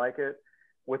something like it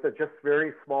with a just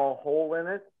very small hole in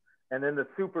it, and then the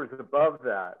supers above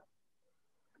that.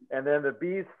 And then the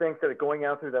bees think that going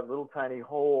out through that little tiny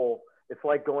hole, it's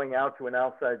like going out to an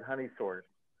outside honey source.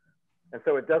 And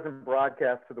so it doesn't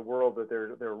broadcast to the world that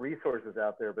there are resources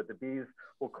out there, but the bees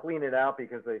will clean it out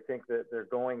because they think that they're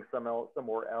going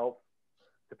somewhere else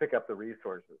to pick up the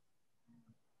resources.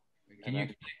 Can you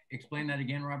explain that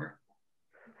again, Robert?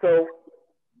 So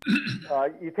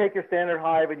you take your standard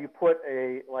hive and you put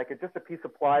just a piece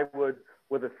of plywood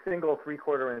with a single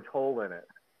 3/4 inch hole in it.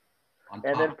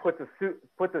 And then put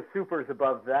the supers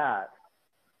above that,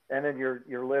 and then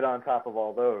your lid on top of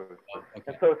all those. Oh, okay.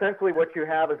 And so essentially what you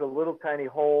have is a little tiny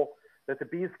hole that the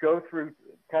bees go through.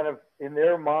 Kind of in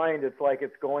their mind, it's like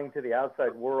it's going to the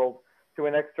outside world, to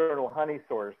an external honey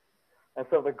source. And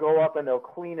so they go up and they'll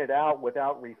clean it out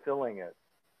without refilling it.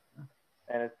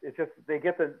 And it's just, they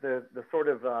get the sort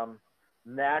of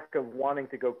knack of wanting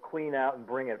to go clean out and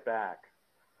bring it back.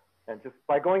 And just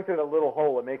by going through the little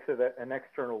hole, it makes it an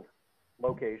external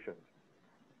location.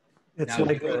 It's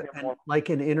like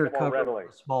an inner cover,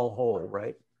 a small hole,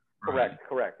 right?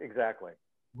 Correct, exactly.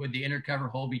 Would the inner cover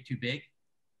hole be too big?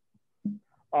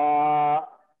 I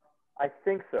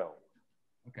think so.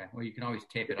 Okay, well, you can always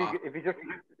tape it off.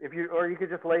 Or you could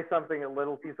just lay something, a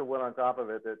little piece of wood on top of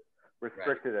it that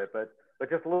restricted it, but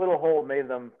just a little hole made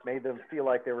them feel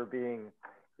like they were being,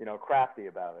 crafty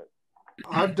about it.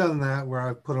 I've done that where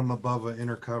I put them above an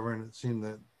inner cover and it seemed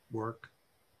to work.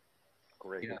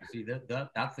 Great. Yeah, see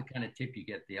that's the kind of tip you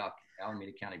get the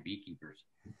Alameda County beekeepers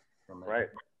from. Right.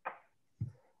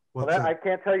 Well, I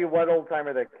can't tell you what old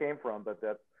timer that came from, but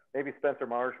that maybe Spencer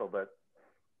Marshall. But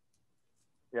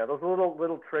yeah, those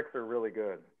little tricks are really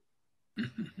good.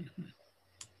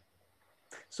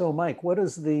 So, Mike, what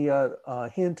is the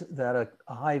hint that a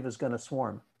hive is going to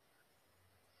swarm?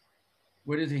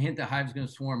 What is a hint that hive is going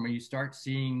to swarm? When you start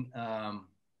seeing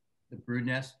the brood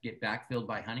nest get backfilled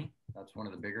by honey, that's one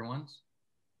of the bigger ones.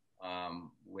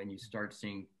 When you start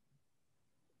seeing,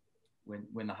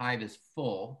 when the hive is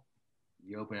full,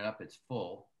 you open it up, it's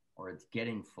full, or it's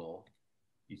getting full.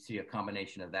 You see a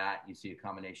combination of that. You see a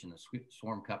combination of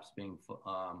swarm cups being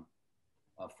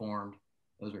formed.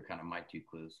 Those are kind of my two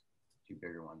clues, two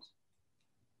bigger ones.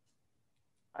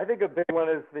 I think a big one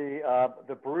is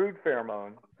the brood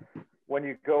pheromone. When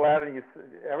you go out and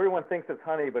everyone thinks it's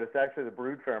honey, but it's actually the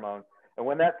brood pheromone. And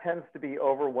when that tends to be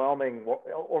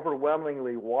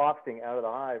overwhelmingly wafting out of the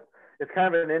hive, it's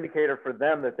kind of an indicator for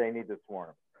them that they need to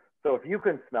swarm. So if you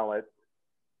can smell it,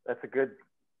 that's a good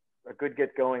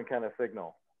get going kind of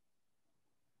signal.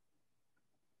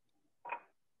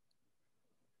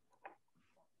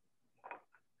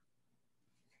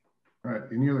 All right,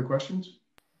 any other questions?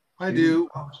 I do.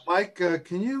 Mike,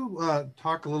 can you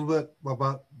talk a little bit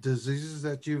about diseases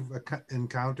that you've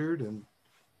encountered and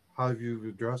how you've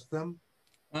addressed them?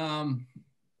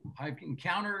 I've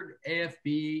encountered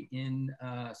AFB in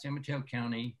San Mateo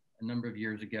County a number of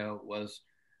years ago. Was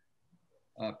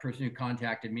a person who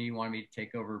contacted me, wanted me to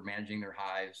take over managing their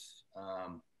hives.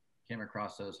 Came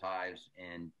across those hives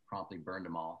and promptly burned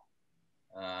them all.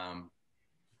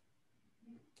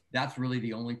 That's really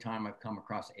the only time I've come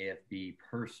across AFB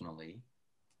personally.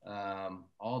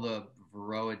 All the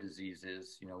Varroa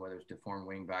diseases, you know, whether it's deformed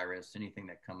wing virus, anything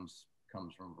that comes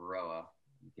from Varroa,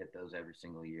 you get those every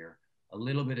single year. A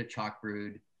little bit of chalk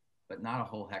brood, but not a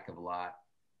whole heck of a lot.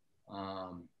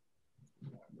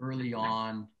 Early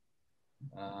on,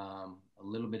 a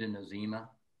little bit of nosema.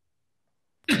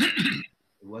 It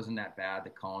wasn't that bad.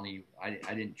 The colony, I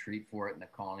didn't treat for it, and the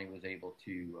colony was able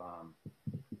to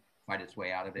fight its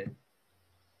way out of it.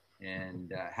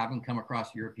 And haven't come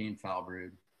across European foul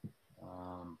brood.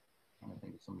 I'm trying to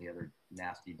think of some of the other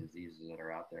nasty diseases that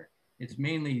are out there. It's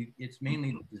mainly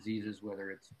diseases,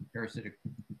 whether it's parasitic,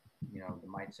 you know, the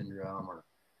mite syndrome or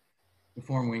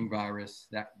deformed wing virus,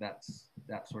 that's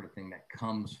that sort of thing that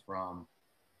comes from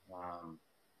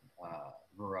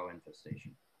Varroa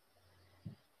infestation.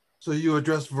 So you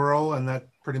address Varroa, and that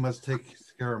pretty much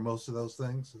takes care of most of those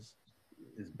things?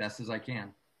 As best as I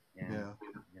can. And, yeah.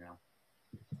 You know.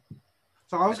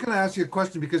 So I was going to ask you a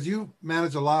question, because you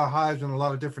manage a lot of hives in a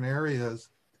lot of different areas.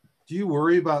 Do you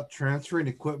worry about transferring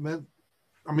equipment?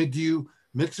 I mean, do you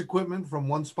mix equipment from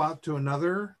one spot to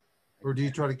another, or do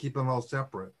you try to keep them all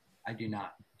separate? I do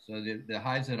not. So the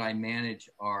hives that I manage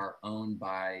are owned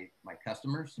by my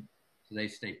customers, so they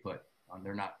stay put.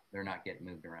 They're not getting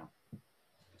moved around.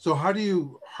 So how do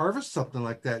you harvest something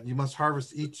like that? You must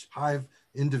harvest each hive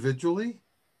individually?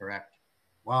 Correct.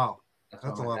 Wow,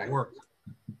 that's a lot of work.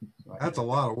 That's a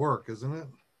lot of work, isn't it?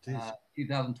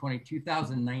 2020,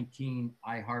 2019,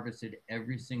 I harvested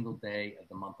every single day of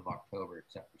the month of October,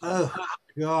 except for Sunday. Oh,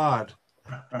 God.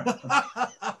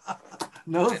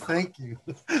 No, thank you.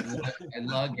 I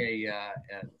lug a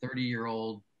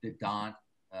 30-year-old Didant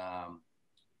 12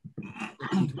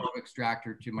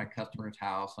 extractor to my customer's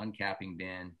house, uncapping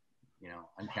bin, you know,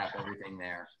 uncap everything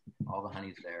there. All the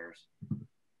honey's theirs.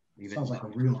 Sounds like a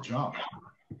real job.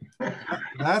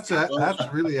 That's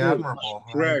really admirable.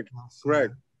 Greg.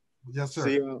 Yes, sir.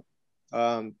 See,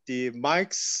 the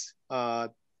Mike's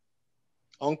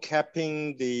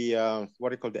uncapping the what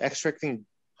do you call the extracting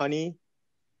honey.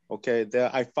 Okay,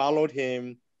 there I followed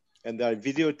him and I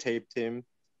videotaped him,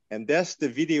 and that's the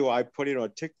video I put it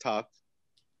on TikTok.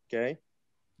 Okay,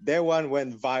 that one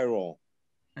went viral.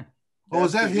 Oh,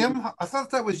 is that him? I thought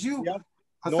that was you. Yeah.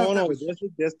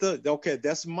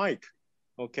 That's Mike.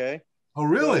 Okay. Oh,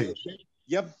 really?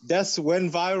 Yep, that's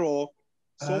went viral.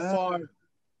 So far,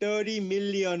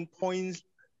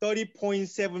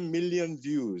 30.7 million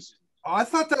views. Oh, I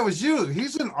thought that was you.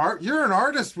 You're an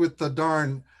artist with the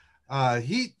darn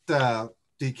heat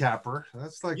decapper.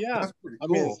 That's like, yeah. That's pretty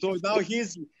cool. I mean, so now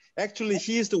he's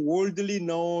the worldly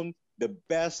known, the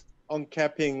best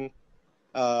uncapping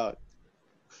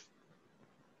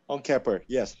uncapper.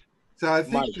 Yes. So I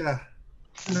think no,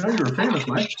 you were famous,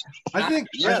 Mike. I think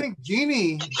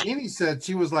Jeannie said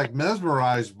she was like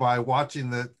mesmerized by watching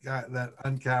that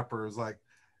uncapper. Is like,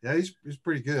 yeah, he's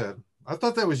pretty good. I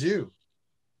thought that was you.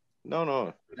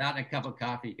 No. That and a cup of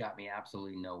coffee got me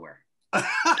absolutely nowhere.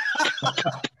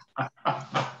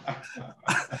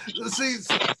 See,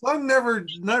 some never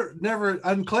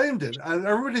unclaimed it.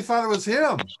 Everybody thought it was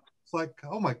him. It's like,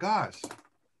 oh my gosh.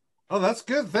 Oh, that's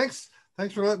good. Thanks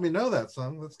for letting me know that,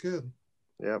 son. That's good.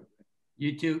 Yep.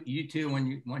 You too. When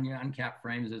you uncap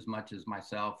frames as much as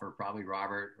myself, or probably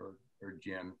Robert or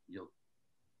Jim, you'll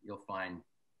find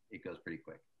it goes pretty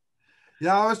quick.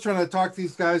 Yeah, I was trying to talk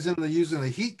these guys into using a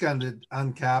heat gun to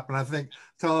uncap, and I think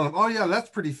telling them, "Oh yeah, that's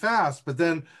pretty fast." But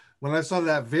then when I saw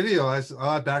that video,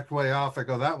 I backed way off. I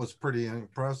go, "That was pretty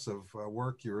impressive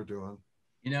work you were doing."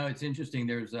 You know, it's interesting.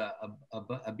 There's a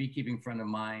beekeeping friend of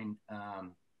mine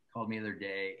called me the other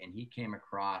day, and he came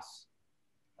across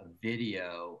a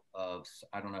video of,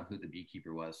 I don't know who the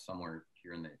beekeeper was, somewhere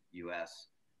here in the U.S.,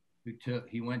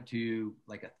 he went to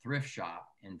like a thrift shop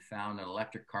and found an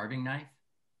electric carving knife.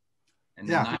 And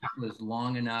the knife was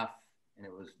long enough, and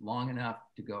it was long enough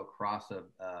to go across a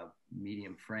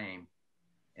medium frame.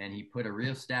 And he put a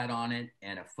rheostat on it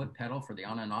and a foot pedal for the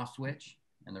on and off switch.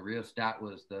 And the rheostat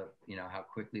was the, how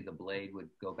quickly the blade would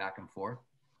go back and forth.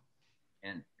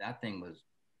 And that thing was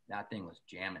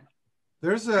jamming.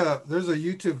 There's a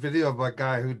YouTube video of a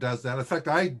guy who does that. In fact,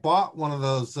 I bought one of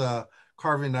those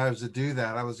carving knives to do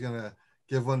that. I was gonna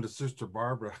give one to Sister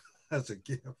Barbara as a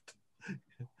gift.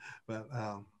 But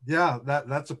yeah,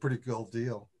 that's a pretty cool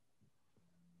deal.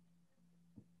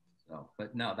 So,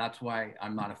 but no, that's why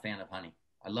I'm not a fan of honey.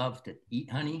 I love to eat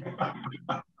honey,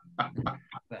 but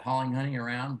hauling honey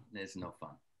around is no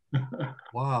fun.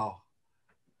 Wow,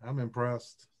 I'm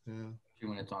impressed. Yeah.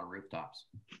 When it's on rooftops,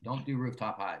 don't do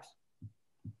rooftop hives.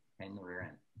 Hang the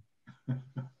rear end.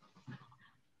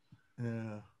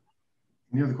 Yeah.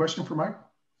 Any other question for Mike?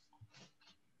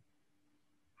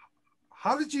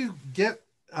 How did you get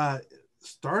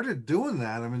started doing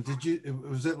that? I mean,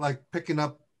 was it like picking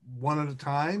up one at a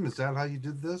time? Is that how you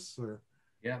did this? Or?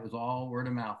 Yeah, it was all word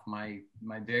of mouth. My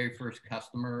very first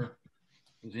customer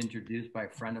was introduced by a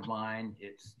friend of mine.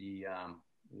 It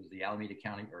was the Alameda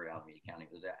County.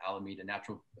 It was the Alameda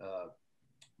Natural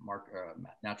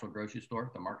Grocery Store,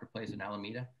 the marketplace in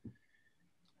Alameda.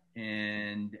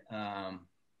 And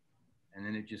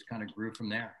then it just kind of grew from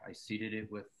there. I seeded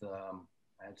it with,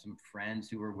 I had some friends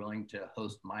who were willing to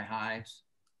host my hives.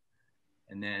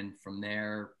 And then from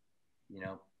there,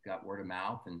 got word of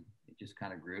mouth, and it just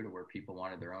kind of grew to where people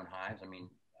wanted their own hives. I mean,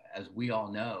 as we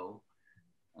all know,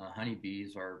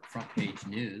 honeybees are front page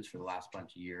news for the last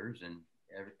bunch of years, and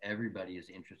everybody is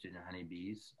interested in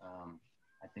honeybees.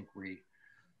 I think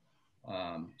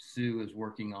Sue is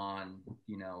working on,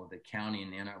 the county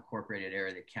and the unincorporated area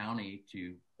of the county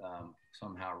to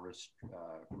somehow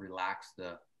relax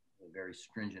the very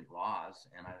stringent laws.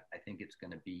 And I think it's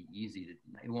going to be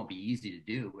it won't be easy to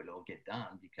do, but it'll get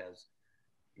done because,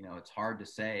 it's hard to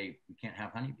say we can't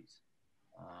have honeybees.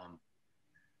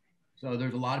 So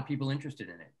there's a lot of people interested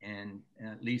in it. And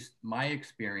at least my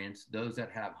experience, those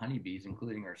that have honeybees,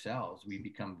 including ourselves, we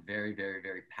become very, very,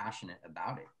 very passionate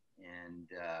about it.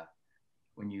 And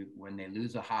when they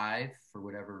lose a hive for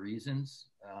whatever reasons,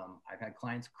 I've had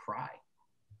clients cry.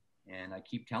 And I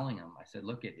keep telling them, I said,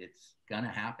 look, it's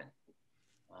gonna happen.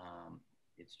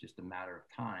 It's just a matter of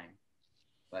time.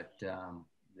 But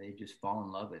they just fall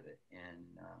in love with it. And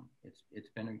it's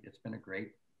been a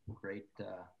great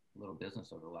little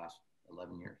business over the last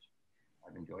 11 years.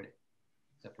 I've enjoyed it,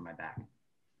 except for my back.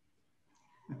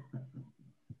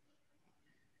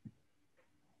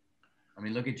 I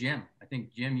mean, look at Jim. I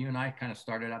think, Jim, you and I kind of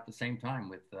started at the same time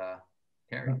with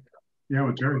Terry. Yeah,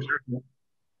 with Terry.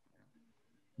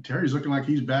 Terry's looking like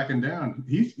he's backing down.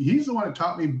 He's the one that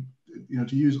taught me,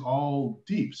 to use all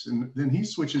deeps, and then he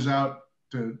switches out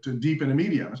to deep and a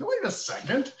medium. I said, wait a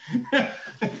second. That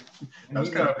was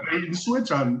kind of a bait and switch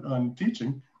on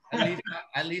teaching.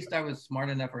 At least I was smart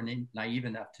enough or naive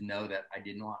enough to know that I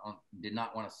did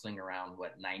not want to sling around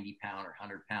 90-pound or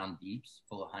 100-pound deeps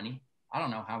full of honey. I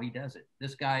don't know how he does it.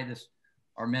 This guy,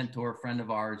 our mentor, friend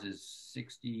of ours, is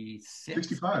 66,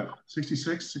 65,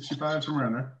 somewhere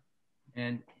in there.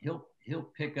 And he'll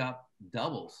pick up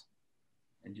doubles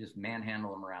and just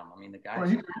manhandle them around. I mean, the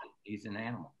guy, he's an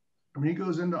animal. I mean, he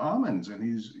goes into almonds, and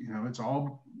he's, it's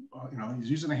all, he's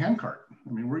using a hand cart.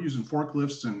 I mean, we're using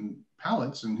forklifts and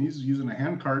pallets, and he's using a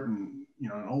hand cart and,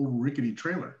 an old rickety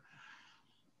trailer.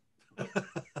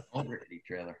 Old rickety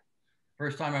trailer.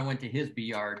 First time I went to his bee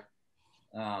yard,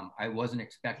 I wasn't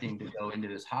expecting to go into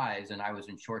his hives, and I was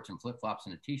in shorts and flip-flops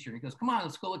and a t-shirt. He goes, come on,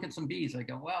 let's go look at some bees. I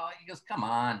go, well, he goes, come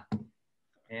on.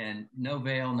 And no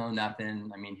veil, no nothing.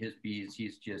 I mean, his bees,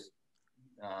 he's just,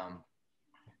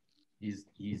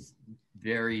 he's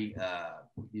very,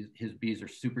 his bees are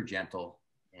super gentle,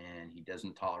 and he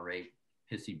doesn't tolerate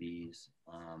pissy bees.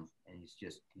 And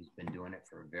he's been doing it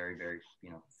for a very, very,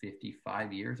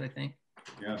 55 years, I think.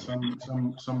 Yeah, some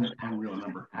unreal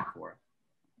number. For it.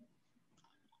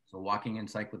 So walking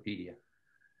encyclopedia.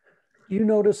 You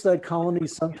notice that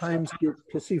colonies sometimes get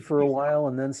pissy for a while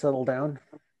and then settle down?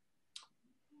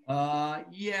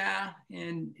 Yeah,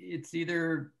 and it's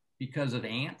either because of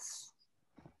ants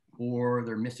or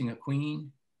they're missing a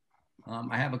queen.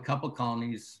 I have a couple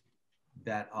colonies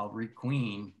that I'll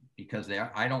requeen because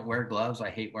I don't wear gloves. I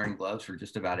hate wearing gloves for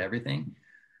just about everything.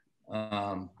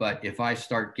 But if I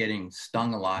start getting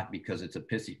stung a lot because it's a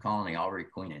pissy colony, I'll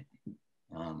requeen it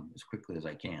as quickly as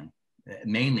I can.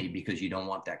 Mainly because you don't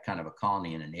want that kind of a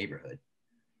colony in a neighborhood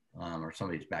or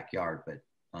somebody's backyard, but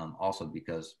also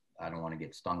because I don't want to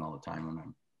get stung all the time when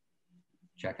I'm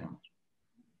checking them.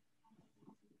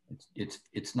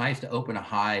 It's nice to open a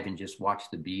hive and just watch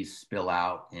the bees spill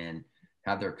out and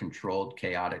have their controlled,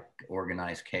 chaotic,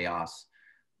 organized chaos,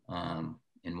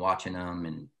 and watching them.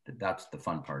 And that's the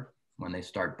fun part. When they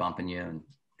start bumping you and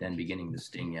then beginning to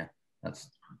sting you, that's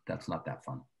not that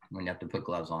fun. When you have to put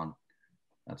gloves on,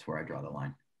 that's where I draw the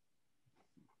line.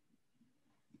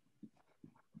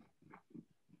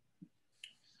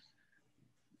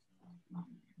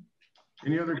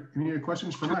 Any other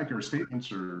questions for Mike, or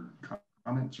statements or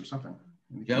comments or something?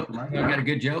 Joke? You got a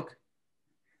good joke?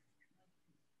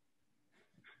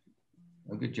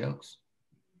 No good jokes.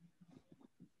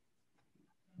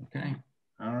 Okay.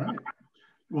 All right.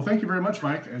 Well, thank you very much,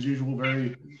 Mike. As usual,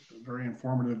 very, very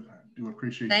informative. I do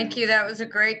appreciate it. Thank you. That was a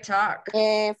great talk.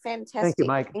 Yeah, fantastic. Thank you,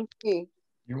 Mike. Thank you.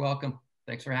 You're welcome.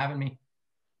 Thanks for having me.